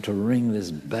 he had to ring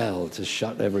this bell to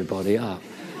shut everybody up.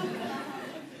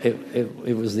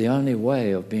 It was the only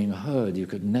way of being heard. You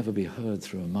could never be heard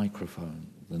through a microphone.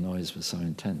 The noise was so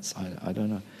intense. I don't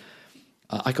know.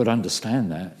 I could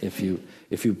understand that if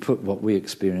you put what we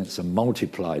experienced and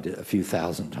multiplied it a few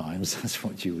thousand times. That's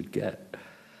what you would get.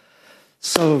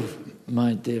 So,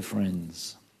 my dear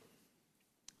friends,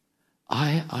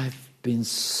 I've been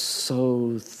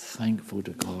so thankful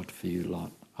to God for you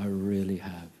lot. I really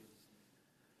have.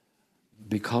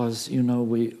 Because,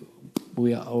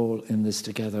 we are all in this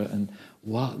together. And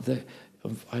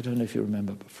I don't know if you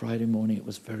remember, but Friday morning it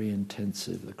was very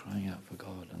intensive, the crying out for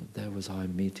God. And there was I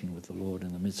meeting with the Lord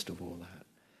in the midst of all that.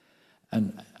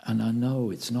 And I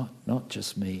know it's not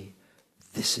just me.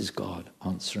 This is God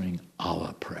answering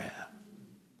our prayer.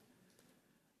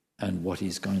 And what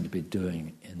he's going to be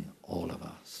doing in all of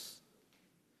us.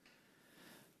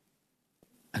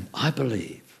 And I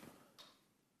believe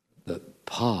that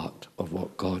part of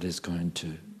what God is going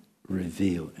to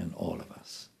reveal in all of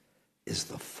us is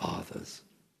the Father's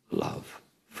love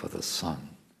for the Son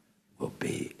will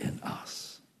be in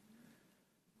us.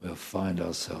 We'll find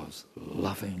ourselves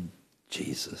loving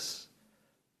Jesus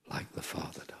like the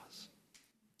Father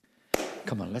does.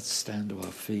 Come on, let's stand to our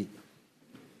feet.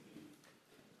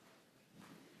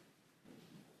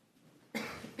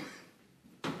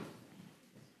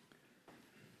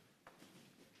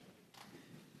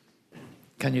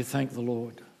 Can you thank the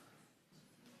Lord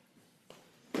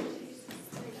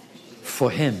for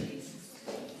him,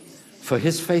 for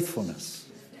his faithfulness,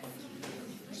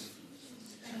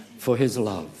 for his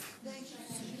love?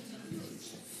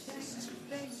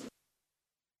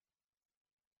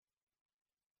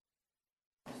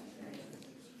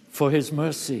 For his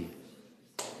mercy,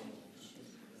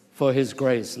 for his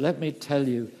grace. Let me tell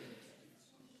you,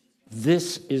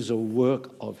 this is a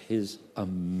work of his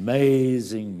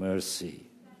amazing mercy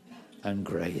and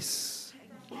grace.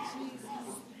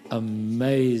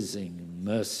 Amazing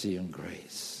mercy and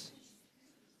grace.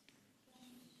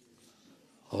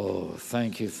 Oh,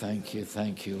 thank you,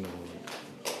 Lord.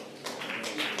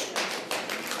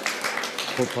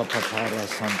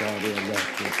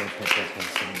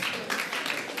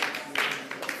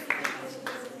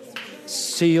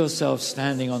 See yourself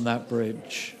standing on that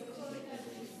bridge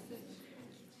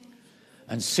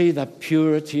and see the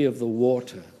purity of the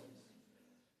water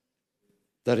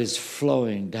that is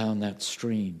flowing down that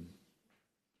stream.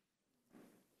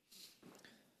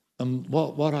 And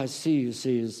what I see, you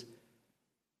see, is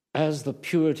as the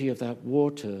purity of that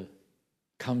water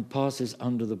passes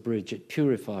under the bridge, it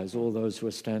purifies all those who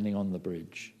are standing on the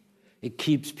bridge. It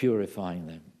keeps purifying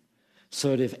them, so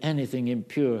that if anything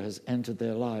impure has entered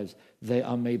their lives, they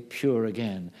are made pure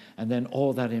again. And then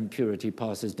all that impurity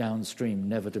passes downstream,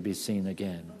 never to be seen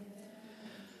again.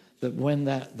 That when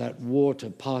that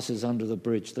water passes under the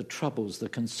bridge, the troubles, the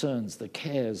concerns, the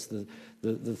cares, the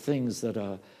things that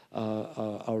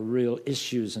are real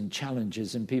issues and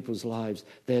challenges in people's lives,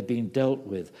 they're being dealt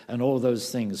with. And all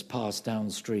those things pass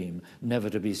downstream, never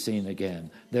to be seen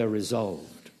again. They're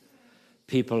resolved.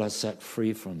 People are set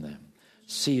free from them.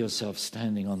 See yourself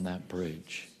standing on that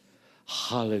bridge.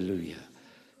 Hallelujah.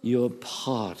 You're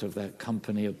part of that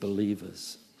company of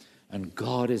believers. And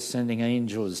God is sending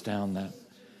angels down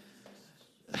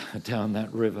that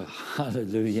river.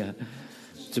 Hallelujah.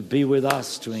 To be with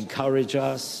us, to encourage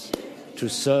us, to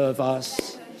serve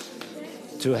us,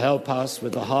 to help us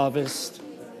with the harvest.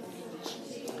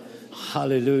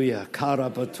 Hallelujah.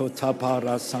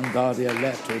 Karabatotapara sandaria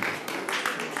leto.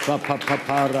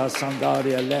 Papapapara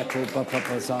sandaria leto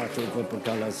papapazato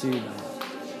papakalasina.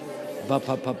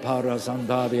 Papapapara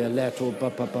sandaria leto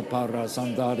papapapara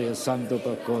sandaria santo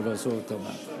pakora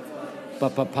sotama.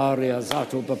 Papaparia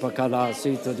zato papakala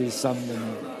sita di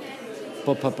samdana.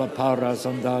 Papapapara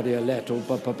sandaria leto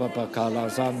papapapakala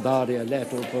sandaria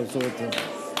leto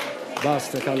posotama.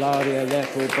 Basta calaria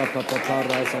leto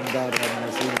papapapara sandaria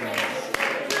masina.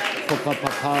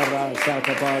 Papapapara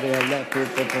sataparia leto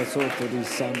papasoto di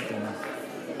santana.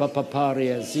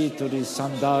 Papaparia zito di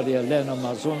sandaria lena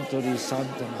mazunto di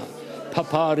santana.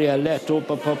 Paparia leto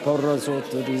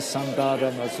papaporasoto di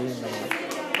sandaria masina.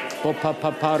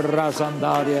 Papapapara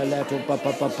sandaria leto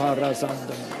papapapara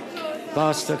sandana.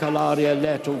 Basta calaria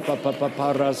leto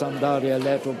papapapara sandaria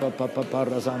leto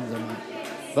papapapara sandana.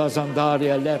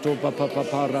 Vasandaria leto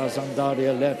papapapara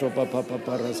sandaria leto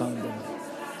papapapara sandana.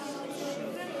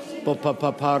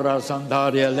 Papapapara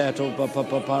sandaria leto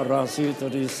papapapara sito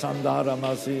di sandara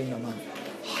masinama.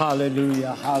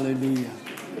 Hallelujah, hallelujah.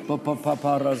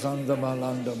 Papapapara sandama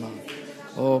landama.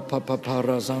 Oh,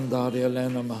 papapara sandaria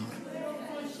lenama.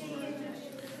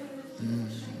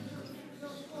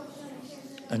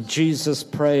 And Jesus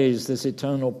prays this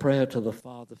eternal prayer to the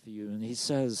Father for you. And he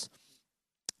says,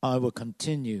 I will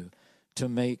continue to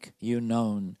make you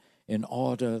known in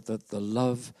order that the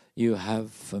love you have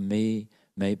for me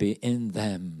may be in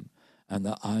them and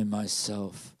that I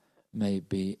myself may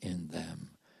be in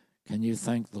them. Can you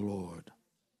thank the Lord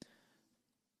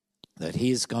that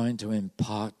he's going to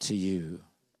impart to you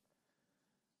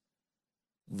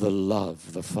the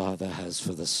love the Father has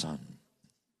for the Son?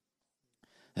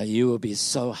 That you will be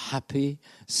so happy,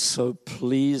 so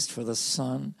pleased for the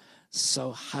Son,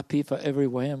 so happy for every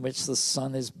way in which the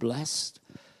Son is blessed,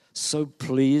 so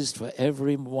pleased for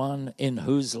everyone in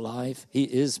whose life he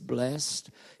is blessed,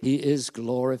 he is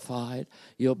glorified.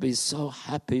 You'll be so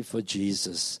happy for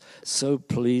Jesus, so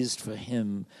pleased for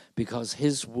him, because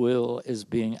his will is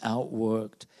being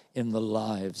outworked in the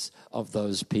lives of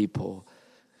those people.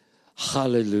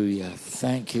 Hallelujah.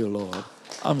 Thank you, Lord.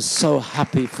 I'm so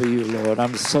happy for you, Lord.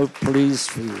 I'm so pleased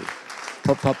for you.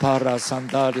 Papapara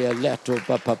sandaria leto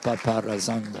papapara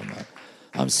sandama.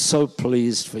 I'm so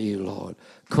pleased for you, Lord.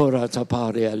 Kora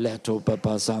taparia leto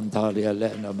papasandaria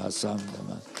lenama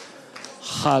sandama.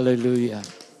 Hallelujah.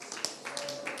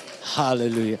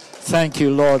 Hallelujah. Thank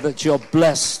you, Lord, that you're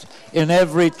blessed in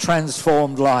every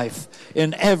transformed life,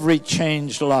 in every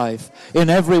changed life, in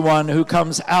everyone who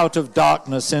comes out of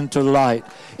darkness into light,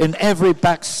 in every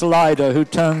backslider who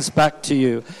turns back to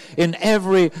you, in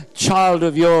every child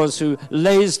of yours who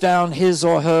lays down his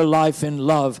or her life in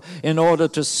love in order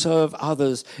to serve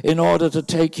others, in order to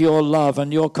take your love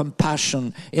and your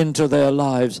compassion into their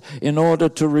lives, in order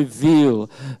to reveal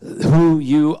who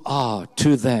you are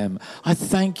to them. I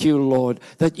thank you, Lord,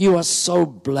 that you are so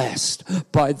blessed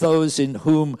by those in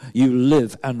whom you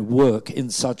live and work in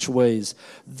such ways,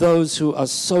 those who are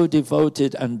so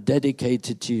devoted and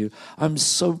dedicated to you. I'm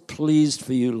so pleased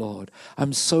for you, Lord.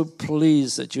 I'm so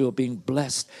pleased that you are being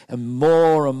blessed and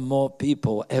more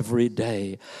people every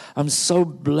day. I'm so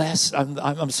blessed.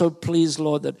 I'm so pleased,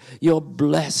 Lord, that you're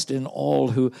blessed in all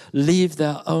who leave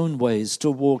their own ways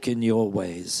to walk in your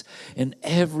ways. In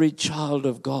every child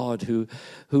of God who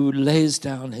lays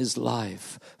down his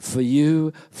life for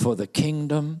you, for the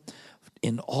kingdom,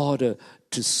 in order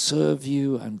to serve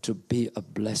you and to be a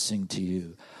blessing to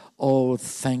you. Oh,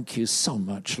 thank you so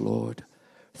much, Lord.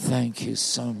 Thank you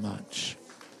so much.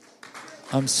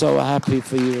 I'm so happy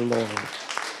for you, Lord.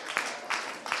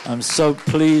 I'm so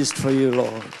pleased for you,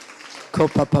 Lord.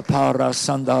 Kopapapara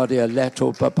sandaria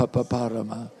leto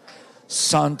papaparama.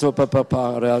 Santo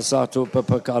papapara zato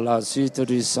papakala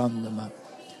sitri sandama.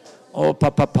 O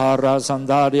papapara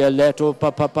sandaria leto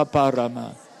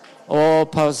papaparama. O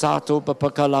pasato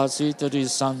papakala sitri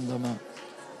sandama.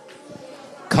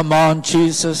 Come on,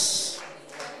 Jesus.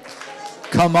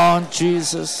 Come on,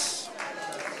 Jesus.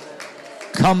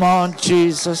 Come on,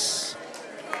 Jesus.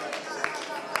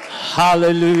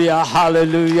 Hallelujah,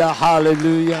 hallelujah,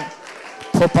 hallelujah.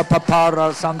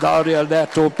 Popapapara sandaria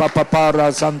leto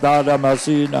papapara sandara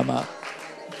masinama.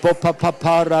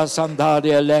 Popapapara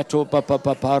sandaria leto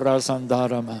papapara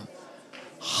sandarama.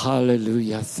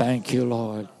 Hallelujah. Thank you,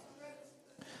 Lord.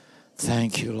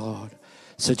 Thank you, Lord.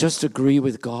 So just agree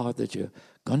with God that you're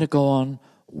going to go on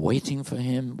waiting for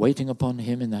him, waiting upon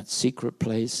him in that secret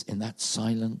place, in that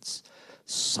silence,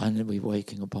 silently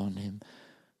waiting upon him,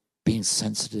 being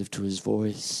sensitive to his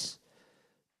voice,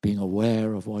 being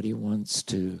aware of what he wants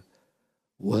to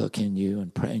work in you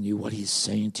and pray in you, what he's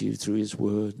saying to you through his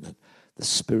word, that the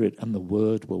Spirit and the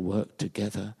word will work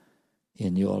together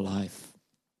in your life.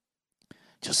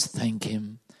 Just thank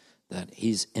him that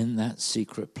he's in that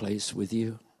secret place with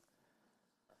you.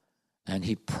 And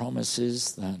he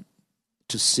promises that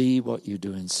to see what you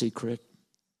do in secret,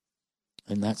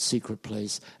 in that secret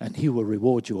place, and he will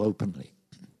reward you openly.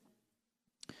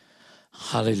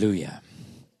 Hallelujah.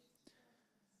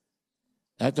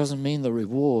 That doesn't mean the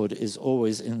reward is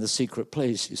always in the secret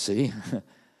place, you see.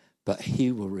 But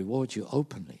he will reward you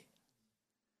openly.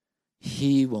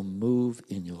 He will move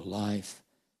in your life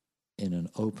in an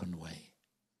open way.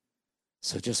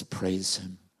 So just praise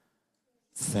him.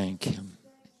 Thank him.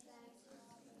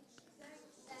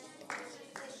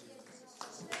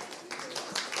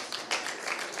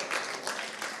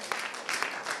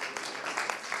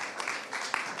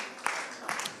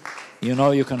 You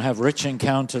know, you can have rich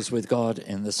encounters with God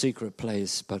in the secret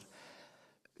place, but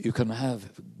you can have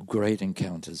great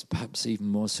encounters, perhaps even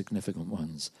more significant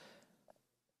ones,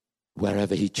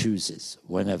 wherever he chooses,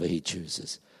 whenever he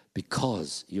chooses,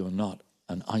 because you're not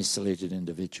an isolated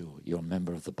individual. You're a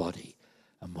member of the body.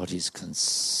 And what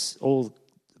he's all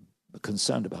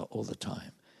concerned about all the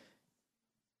time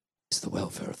is the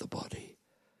welfare of the body,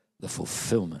 the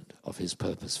fulfillment of his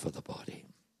purpose for the body.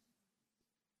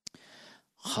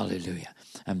 Hallelujah.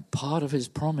 And part of his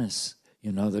promise,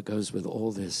 you know, that goes with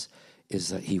all this is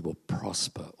that he will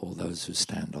prosper all those who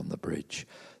stand on the bridge.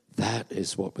 That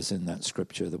is what was in that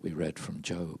scripture that we read from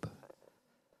Job.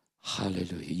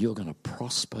 Hallelujah. You're going to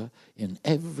prosper in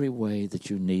every way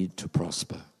that you need to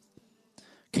prosper.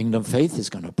 Kingdom Faith is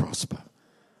going to prosper.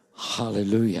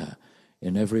 Hallelujah.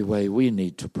 In every way we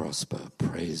need to prosper.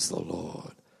 Praise the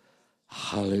Lord.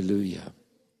 Hallelujah.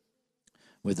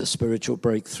 With the spiritual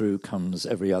breakthrough comes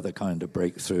every other kind of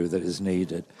breakthrough that is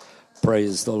needed.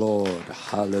 Praise the Lord.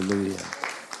 Hallelujah.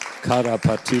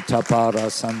 Karapatita para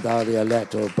sandaria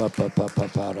leto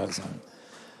papapaparazan.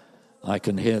 I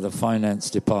can hear the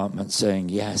finance department saying,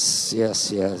 yes,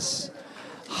 yes, yes.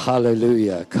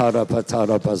 Hallelujah.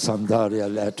 Karapatara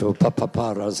sandaria leto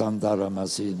papapara sandara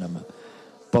masinama.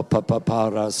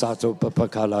 Papapapara sato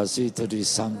papakala sita di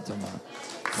santama.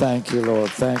 Thank you,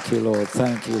 Lord. Thank you, Lord.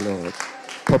 Thank you, Lord.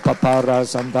 Papapara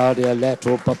sandaria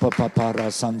leto papapapara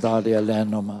sandaria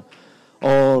lenoma.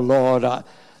 Oh, Lord,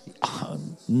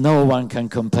 no one can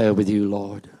compare with you,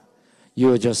 Lord.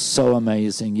 You are just so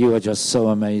amazing. You are just so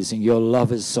amazing. Your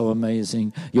love is so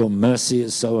amazing. Your mercy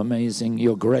is so amazing.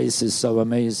 Your grace is so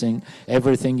amazing.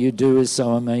 Everything you do is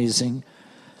so amazing.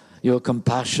 Your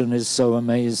compassion is so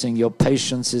amazing. Your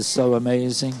patience is so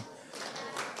amazing.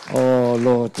 Oh,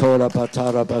 Lord, Tora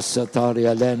Patara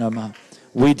Basataria Lenama.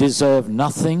 We deserve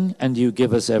nothing, and you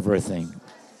give us everything.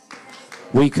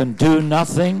 We can do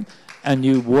nothing, and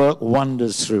you work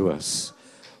wonders through us.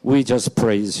 We just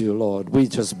praise you, Lord. We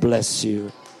just bless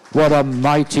you. What a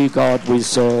mighty God we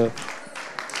serve.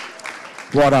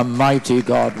 What a mighty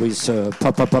God we serve.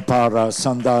 Papapapara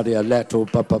sandaria leto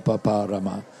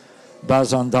papapaparama.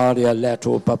 Bazandaria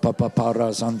leto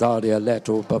papapapara sandaria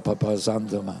leto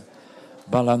papapazandama.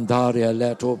 Balandaria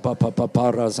leto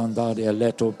papapapara sandaria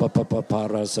leto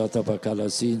papapapara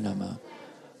satapakalasinama.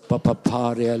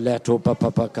 Papaparia leto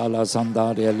papapakala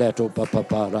sandaria leto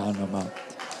papaparanama.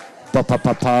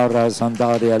 Papapapara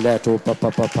sandaria leto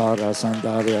papapapara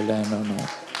sandaria lenano.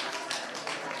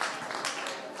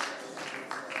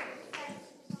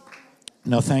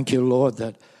 Now thank you, Lord,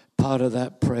 that part of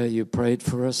that prayer you prayed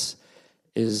for us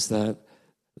is that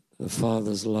the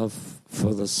Father's love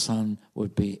for the Son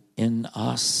would be in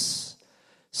us.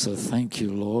 So thank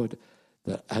you, Lord,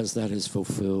 that as that is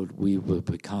fulfilled, we will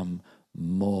become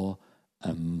more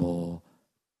and more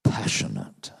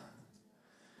passionate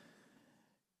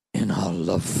in our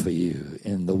love for you,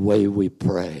 in the way we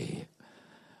pray.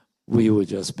 We will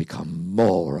just become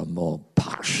more and more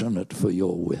passionate for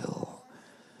your will,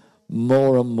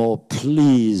 more and more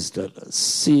pleased at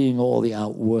seeing all the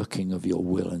outworking of your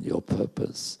will and your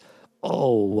purpose.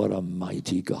 Oh, what a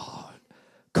mighty God.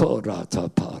 Korata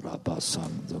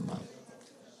parabasandama.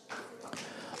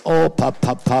 Oh,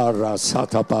 papapara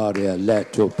sataparia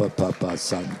leto papapa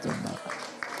sandama.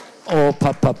 Oh,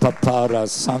 papapara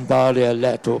sandaria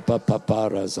leto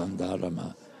papapara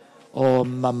sandarama. Oh,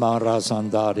 mamara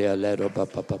sandaria leto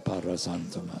papapara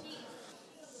sandama.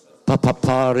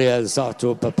 Papaparia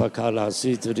zato papakala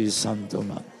sitri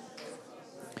sandama.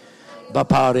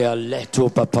 Paparia leto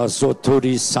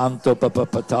papasoturi santo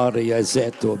papapataria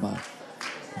zetoma.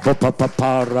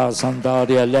 Papapara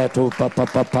sandaria leto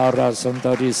papapara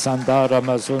sandari sandara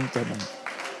mazuntama.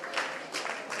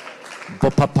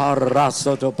 Papapara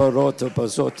soto paroto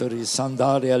pasoturi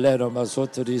sandaria leto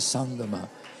masoturi sandama.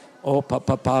 Oh,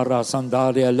 papapara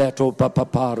sandaria leto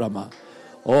papaparama.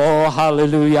 Oh,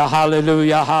 hallelujah,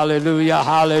 hallelujah, hallelujah,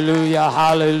 hallelujah,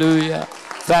 hallelujah.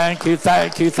 Thank you,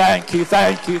 thank you, thank you,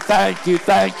 thank you, thank you,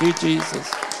 thank you, Jesus.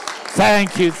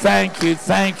 Thank you, thank you,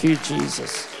 thank you,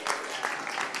 Jesus.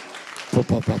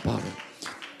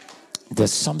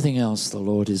 There's something else the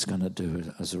Lord is going to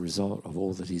do as a result of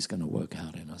all that he's going to work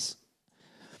out in us.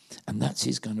 And that's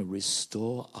he's going to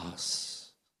restore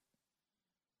us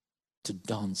to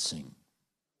dancing.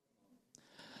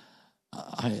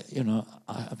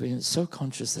 I've been so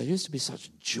conscious there used to be such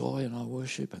joy in our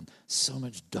worship and so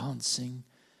much dancing.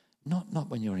 Not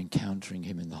when you're encountering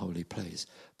him in the holy place,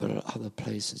 but at other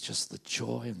places, just the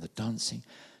joy and the dancing.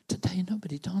 Today,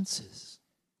 nobody dances.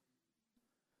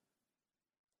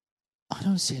 I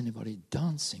don't see anybody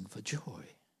dancing for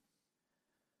joy.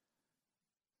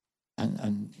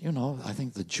 And I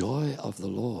think the joy of the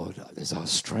Lord is our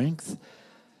strength.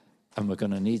 And we're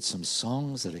going to need some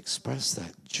songs that express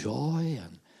that joy,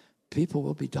 and people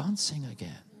will be dancing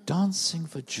again, dancing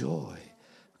for joy.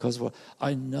 Because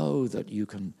I know that you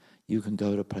can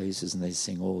go to places and they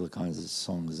sing all the kinds of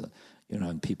songs that,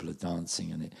 and people are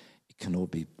dancing, and it can all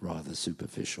be rather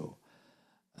superficial.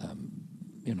 I'm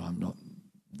not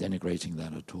denigrating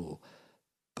that at all.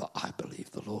 But I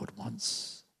believe the Lord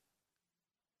wants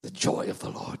the joy of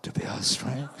the Lord to be our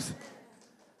strength.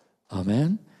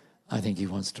 Amen? I think he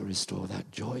wants to restore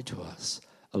that joy to us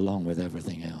along with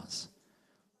everything else.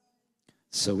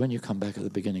 So when you come back at the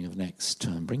beginning of next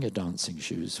term, bring your dancing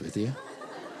shoes with you.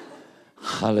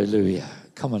 Hallelujah.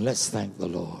 Come on, let's thank the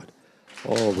Lord.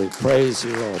 Oh, we praise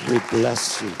you, Lord. We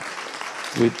bless you.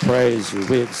 We praise you.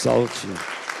 We exalt you.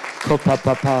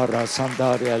 Kopapapara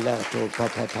sandaria leto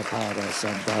papapapara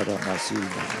sandara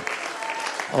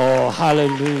masina. Oh,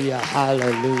 hallelujah,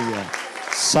 hallelujah.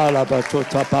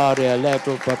 Salabatuta paria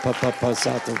leto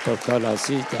papapasato pakala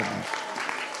sitama.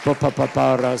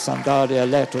 Papapapara sandaria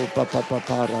leto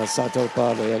papapapara sato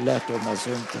paria leto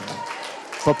masuntama.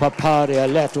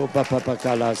 Papaparia leto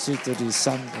papapakala sito di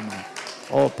sandama.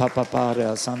 Oh,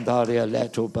 papaparia sandaria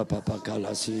leto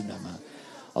papapakala sinama.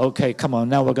 Okay, come on,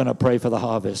 now we're going to pray for the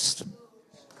harvest.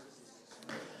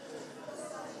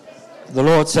 The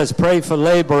Lord says, pray for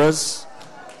laborers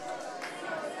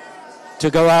to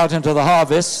go out into the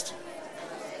harvest.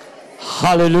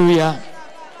 Hallelujah.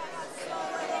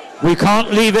 We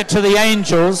can't leave it to the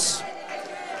angels.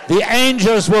 The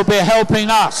angels will be helping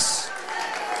us.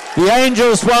 The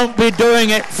angels won't be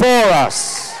doing it for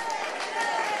us.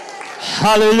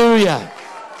 Hallelujah.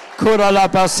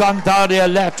 Kuralapa sandaria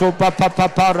leto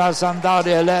papapapara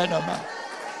sandaria lenoma.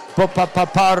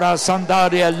 Papapapara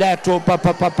sandaria leto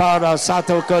papapapara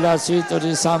sato kolasito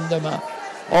di sandama.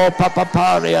 O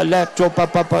papaparia leto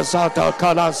papapasato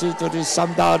kolasito di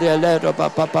sandaria leto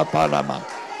papaparama.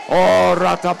 O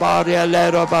rataparia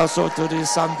leto basoto di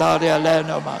sandaria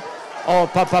lenoma. O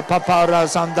papapapara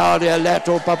sandaria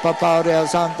leto papaparia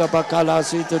santa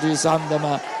pacalasito di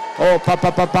sandama. Oh,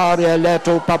 papaparia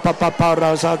leto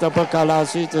papapapara sato pakala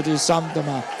sito di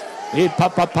sandama. I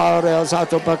papaparia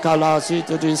sato pakala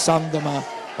sito di sandama.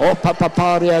 Oh,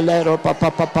 papaparia leto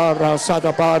papapapara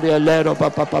sato paria leto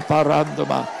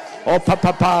papaparandama. Oh,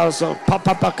 papapaso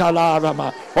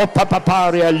papapacalarama. Oh,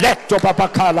 papaparia leto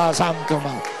papacala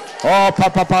santama. Oh,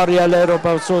 papaparia leto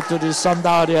basoto di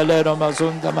sandaria leto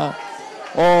mazundama.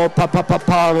 Oh,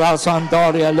 papapapara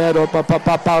sandaria leto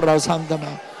papapapara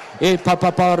sandama. E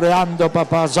papapareando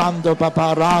papazando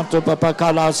paparato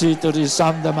papacalasito di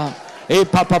sandama. E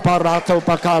papaparato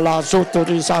pakala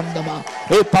suturi sandama.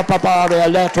 E papaparia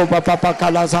leto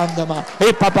papapakala sandama.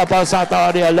 E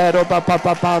papapasataria lero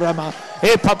papaparama.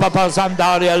 E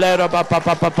papapasandaria lero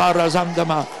papapapara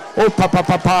sandama. O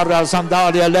papapapara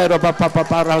sandaria lero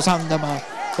papapapara sandama.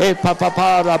 E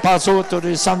papapara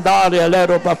pasuturi sandaria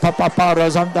lero papapapara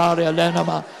sandaria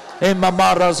lenama. E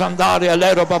mamara sandaria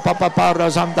lero papapapara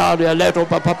sandaria lero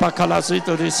papapakala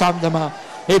suturi sandama.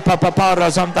 E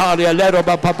papapara sandaria lero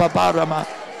papaparama.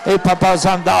 E papa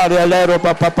sandaria lero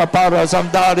papapara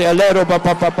sandaria lero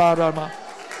papaparama.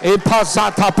 E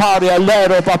pasata paria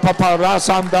lero papapara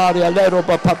sandaria lero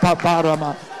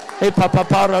papaparama. E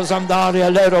papapara sandaria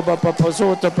lero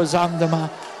papapasuta pasandama.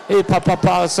 E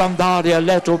papapa sandaria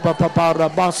lero papapara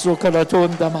basu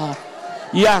kalatundama.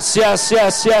 Yes, yes,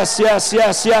 yes, yes, yes,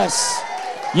 yes, yes.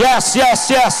 Yes, yes,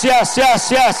 yes, yes,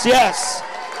 yes, yes, yes.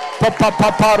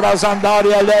 Papapara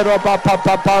sandaria lero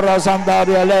papapara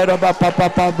sandaria lero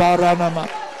papapara nama.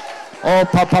 Oh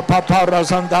papapara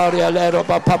sandaria lero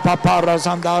papapara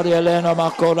sandaria lero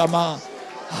makorama.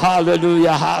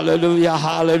 Hallelujah, hallelujah,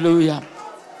 hallelujah.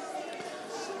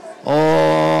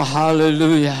 Oh,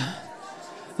 hallelujah.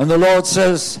 And the Lord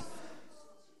says,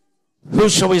 who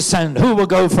shall we send? Who will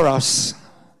go for us?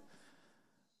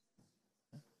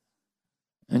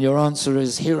 And your answer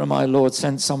is, here am I, Lord,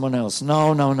 send someone else.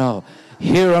 No, no, no.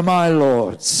 Here am I,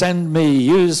 Lord, send me,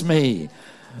 use me.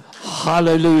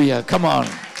 Hallelujah. Come on.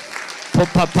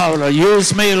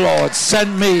 Use me, Lord,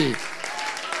 send me.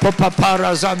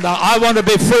 I want to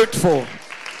be fruitful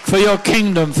for your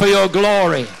kingdom, for your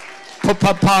glory. Come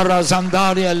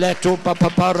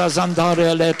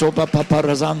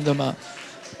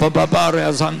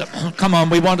on,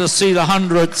 we want to see the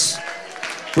hundreds.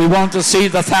 We want to see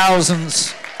the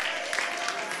thousands.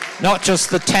 Not just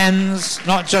the tens,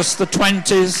 not just the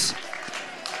 20s.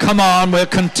 Come on, we're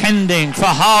contending for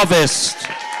harvest.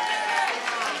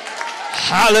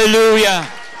 Hallelujah.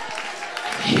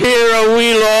 Here are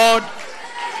we, Lord.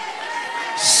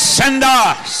 Send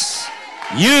us.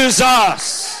 Use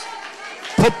us.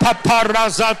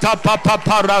 Papaparazata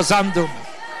papaparazandum.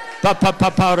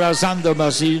 Papaparazandum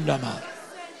azinama.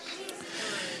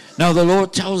 Now the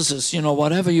Lord tells us,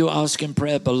 whatever you ask in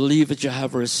prayer, believe that you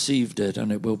have received it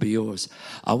and it will be yours.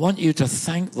 I want you to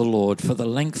thank the Lord for the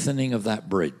lengthening of that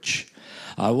bridge.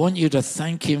 I want you to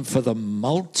thank him for the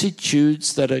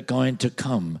multitudes that are going to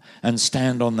come and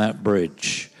stand on that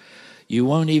bridge. You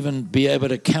won't even be able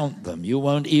to count them. You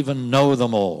won't even know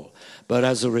them all. But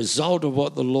as a result of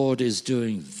what the Lord is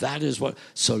doing, that is what...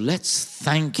 So let's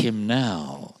thank him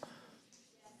now.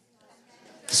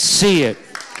 See it.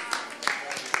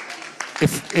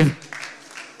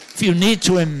 If you need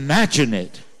to imagine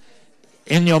it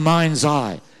in your mind's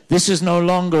eye, this is no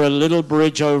longer a little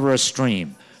bridge over a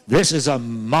stream. This is a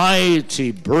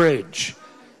mighty bridge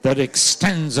that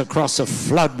extends across a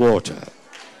floodwater,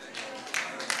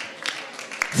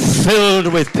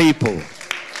 filled with people.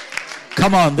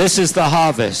 Come on, this is the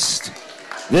harvest.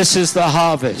 This is the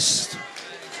harvest.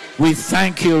 We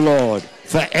thank you, Lord,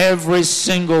 for every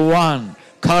single one.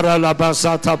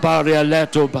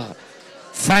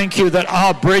 Thank you that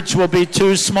our bridge will be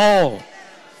too small,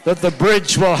 that the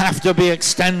bridge will have to be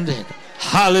extended.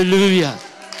 Hallelujah.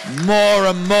 More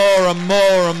and more and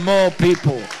more and more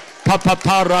people.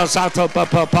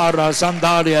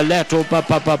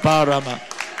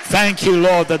 Thank you,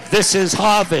 Lord, that this is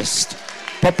harvest.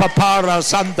 And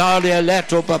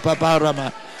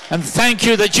thank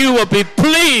you that you will be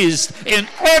pleased in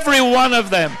every one of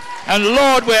them. And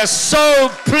Lord, we're so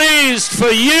pleased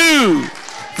for you,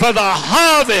 for the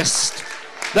harvest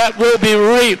that will be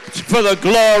reaped for the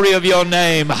glory of your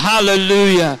name.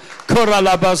 Hallelujah.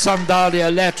 Koralabasandaria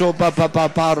leto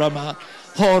papaparama.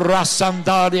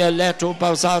 Horasandaria leto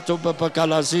pasato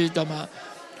papakalazidama.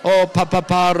 O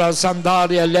papapara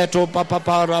sandaria leto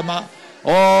papaparama.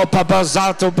 O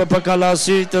papazato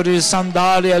papakalazitari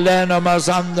sandaria lena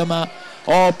mazandama.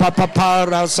 O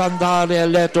papapara sandaria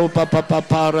leto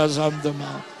papapara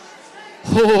zandama.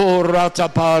 Oh,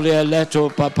 rataparia leto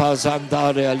papa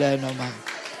zandaria lenoma.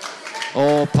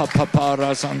 Oh,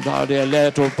 papapara zandaria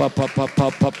leto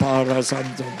papapara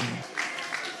zandoma.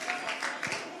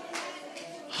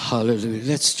 Hallelujah.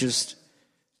 Let's just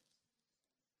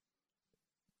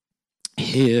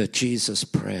hear Jesus'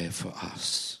 prayer for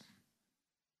us.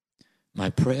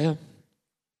 My prayer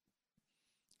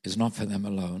is not for them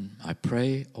alone. I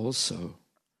pray also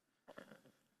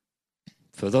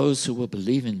for those who will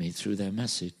believe in me through their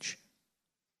message,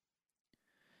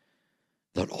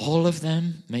 that all of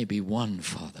them may be one,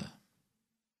 Father,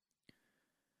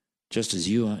 just as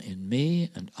you are in me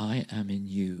and I am in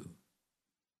you.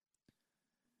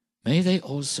 may they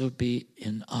also be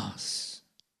in us,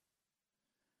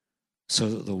 so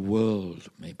that the world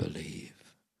may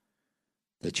believe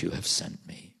that you have sent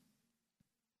me.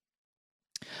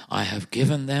 I have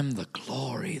given them the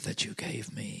glory that you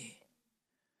gave me,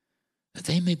 that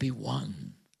they may be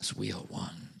one as we are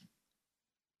one.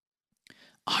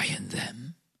 I in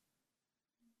them,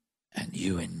 and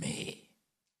you in me.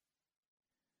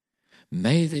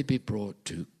 May they be brought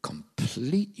to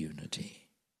complete unity,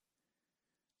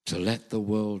 to let the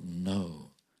world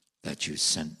know that you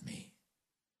sent me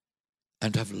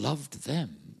and have loved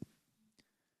them,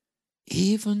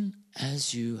 even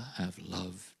as you have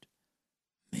loved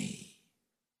me.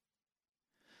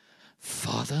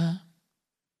 Father,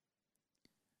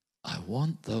 I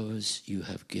want those you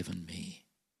have given me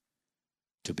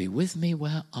to be with me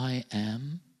where I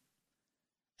am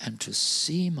and to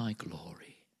see my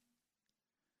glory,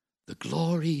 the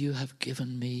glory you have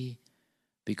given me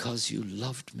because you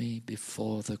loved me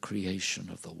before the creation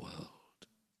of the world.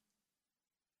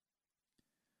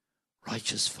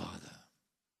 Righteous Father,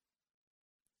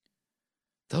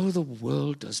 though the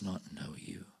world does not know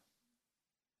you,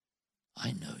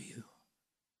 I know you,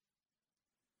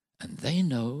 and they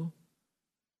know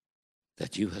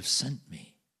that you have sent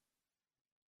me.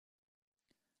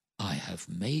 I have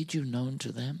made you known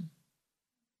to them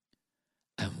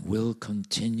and will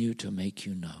continue to make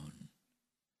you known,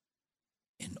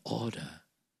 in order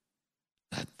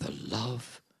that the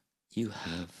love you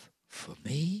have for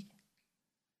me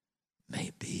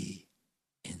may be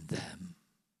in them,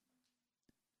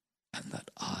 and that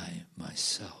I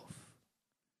myself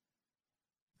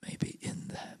may be in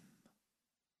them.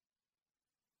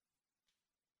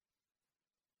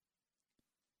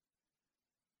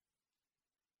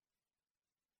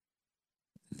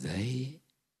 They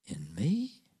in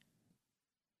me,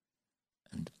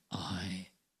 and I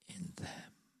in them.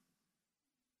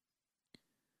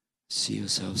 See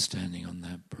yourself standing on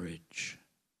that bridge.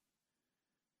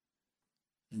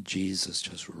 Jesus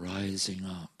just rising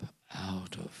up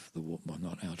out of the water, well,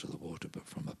 not out of the water, but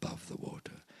from above the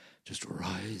water, just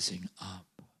rising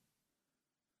up.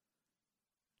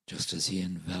 Just as he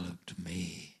enveloped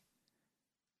me,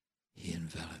 he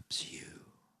envelops you.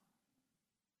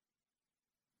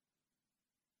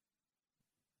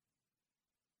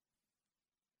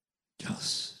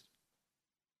 Just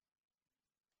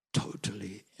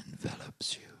totally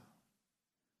envelops you.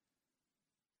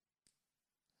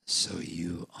 So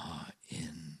you are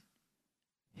in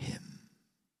him.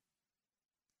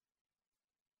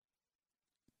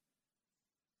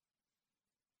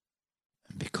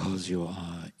 And because you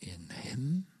are in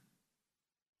him,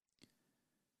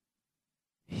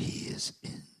 he is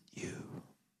in you.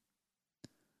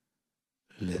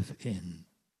 Live in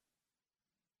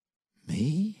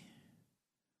me,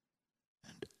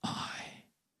 and I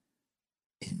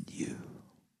in you.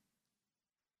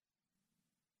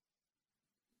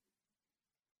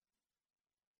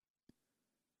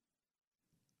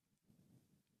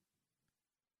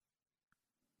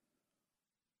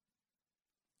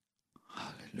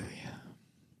 Hallelujah.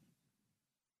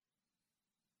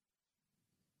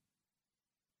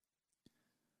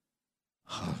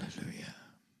 Hallelujah.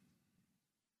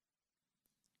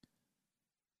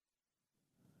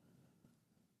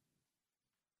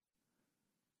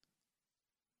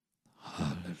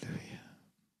 Hallelujah.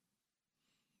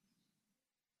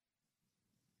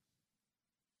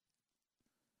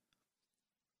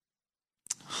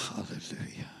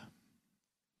 Hallelujah.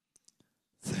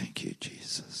 Thank you,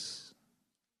 Jesus.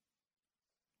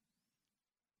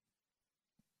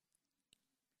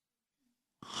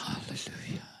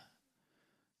 Hallelujah.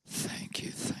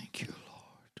 Thank you,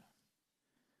 Lord,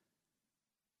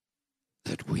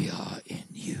 that we are in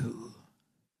you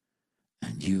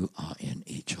and you are in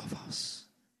each of us.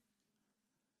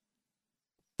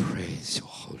 Praise your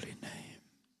holy name.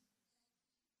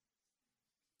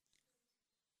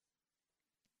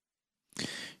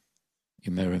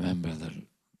 You may remember that a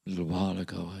little while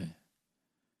ago I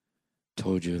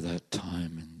told you that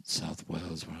time in South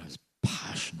Wales where I was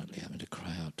passionately having to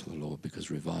cry out to the Lord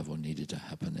because revival needed to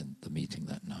happen in the meeting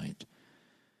that night.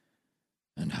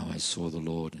 And how I saw the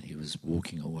Lord and he was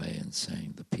walking away and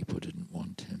saying the people didn't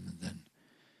want him. And then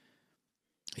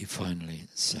he finally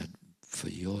said, for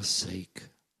your sake,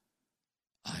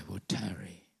 I will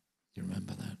tarry. You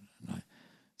remember that? And I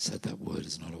said that word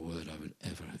is not a word I would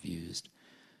ever have used.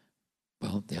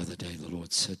 Well, the other day the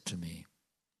Lord said to me,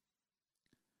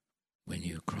 when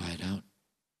you cried out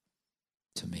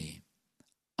to me,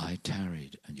 I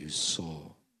tarried and you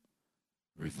saw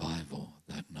revival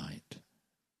that night.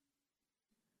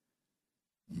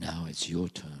 Now it's your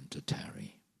turn to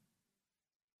tarry.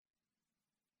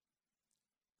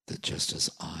 But just as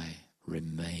I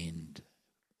remained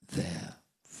there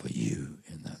for you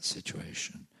in that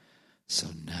situation, so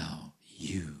now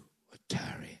you would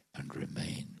tarry and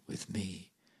remain with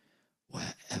me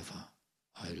wherever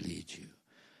I lead you.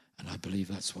 And I believe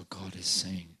that's what God is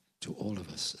saying to all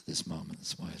of us at this moment.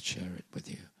 That's why I share it with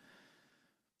you.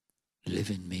 Live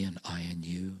in me and I in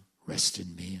you. Rest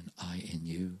in me and I in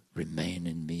you. Remain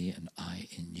in me and I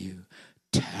in you.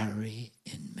 Tarry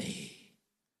in me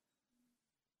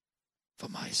for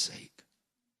my sake,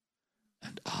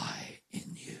 and I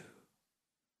in you.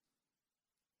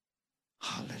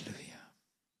 Hallelujah.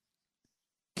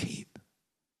 Keep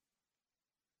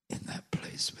in that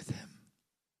place with him.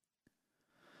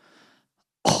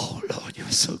 Oh, Lord,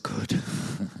 you're so good.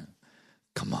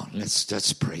 Come on,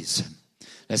 let's praise him.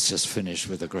 Let's just finish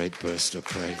with a great burst of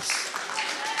praise.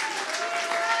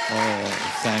 Oh,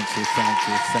 thank you, thank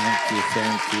you, thank you,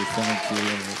 thank you, thank you,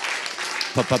 Lord.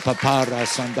 Papapapara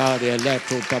sandaria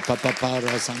leto,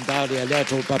 papapapara sandaria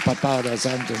leto, papapara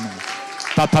sanduma.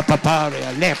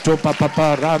 Papapapara leto,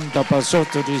 papaparanda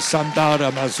pasoto di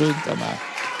sandara mazundama.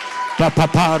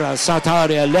 Papapara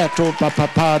sataria leto,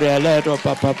 papapara leto,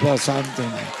 papapa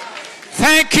sanduma.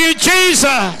 Thank you,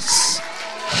 Jesus.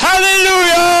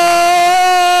 Hallelujah.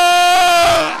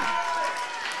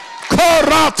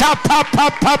 Korata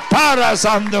papapapara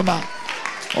sanduma.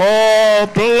 Oh,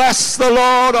 bless the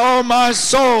Lord, oh my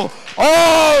soul.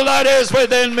 All that is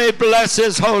within me, bless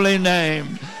his holy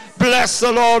name. Bless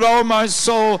the Lord, oh my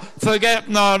soul. Forget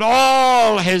not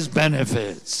all his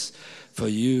benefits. For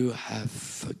you have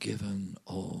forgiven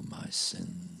all my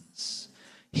sins,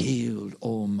 healed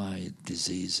all my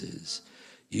diseases.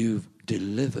 You've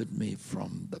delivered me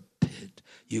from the pit.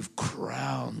 You've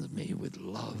crowned me with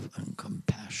love and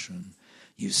compassion.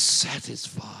 You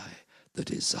satisfy the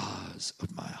desires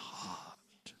of my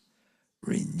heart,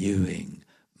 renewing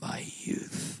my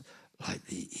youth like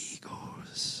the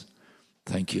eagles.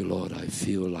 Thank you, Lord. I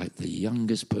feel like the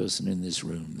youngest person in this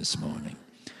room this morning.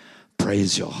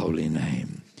 Praise your holy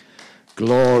name.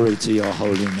 Glory to your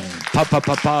holy name.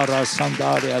 Papapapara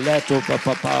sandaria leto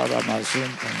papapara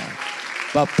masuntana.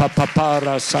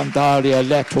 Papapapara sandaria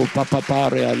leto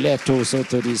papaparia leto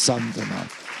sotodi sandana.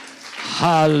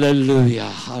 Hallelujah,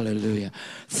 hallelujah.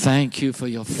 Thank you for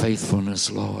your faithfulness,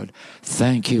 Lord.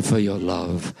 Thank you for your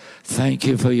love. Thank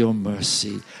you for your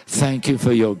mercy. Thank you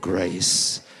for your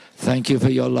grace. Thank you for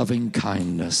your loving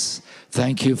kindness.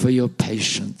 Thank you for your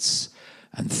patience.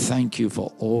 And thank you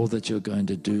for all that you're going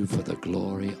to do for the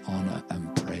glory, honor,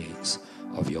 and praise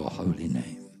of your holy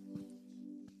name.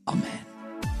 Amen.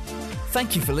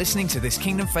 Thank you for listening to this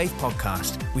Kingdom Faith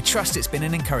podcast. We trust it's been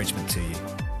an encouragement to you.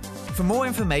 For more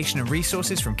information and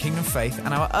resources from Kingdom Faith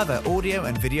and our other audio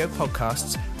and video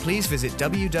podcasts, please visit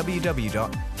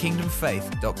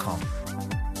www.kingdomfaith.com.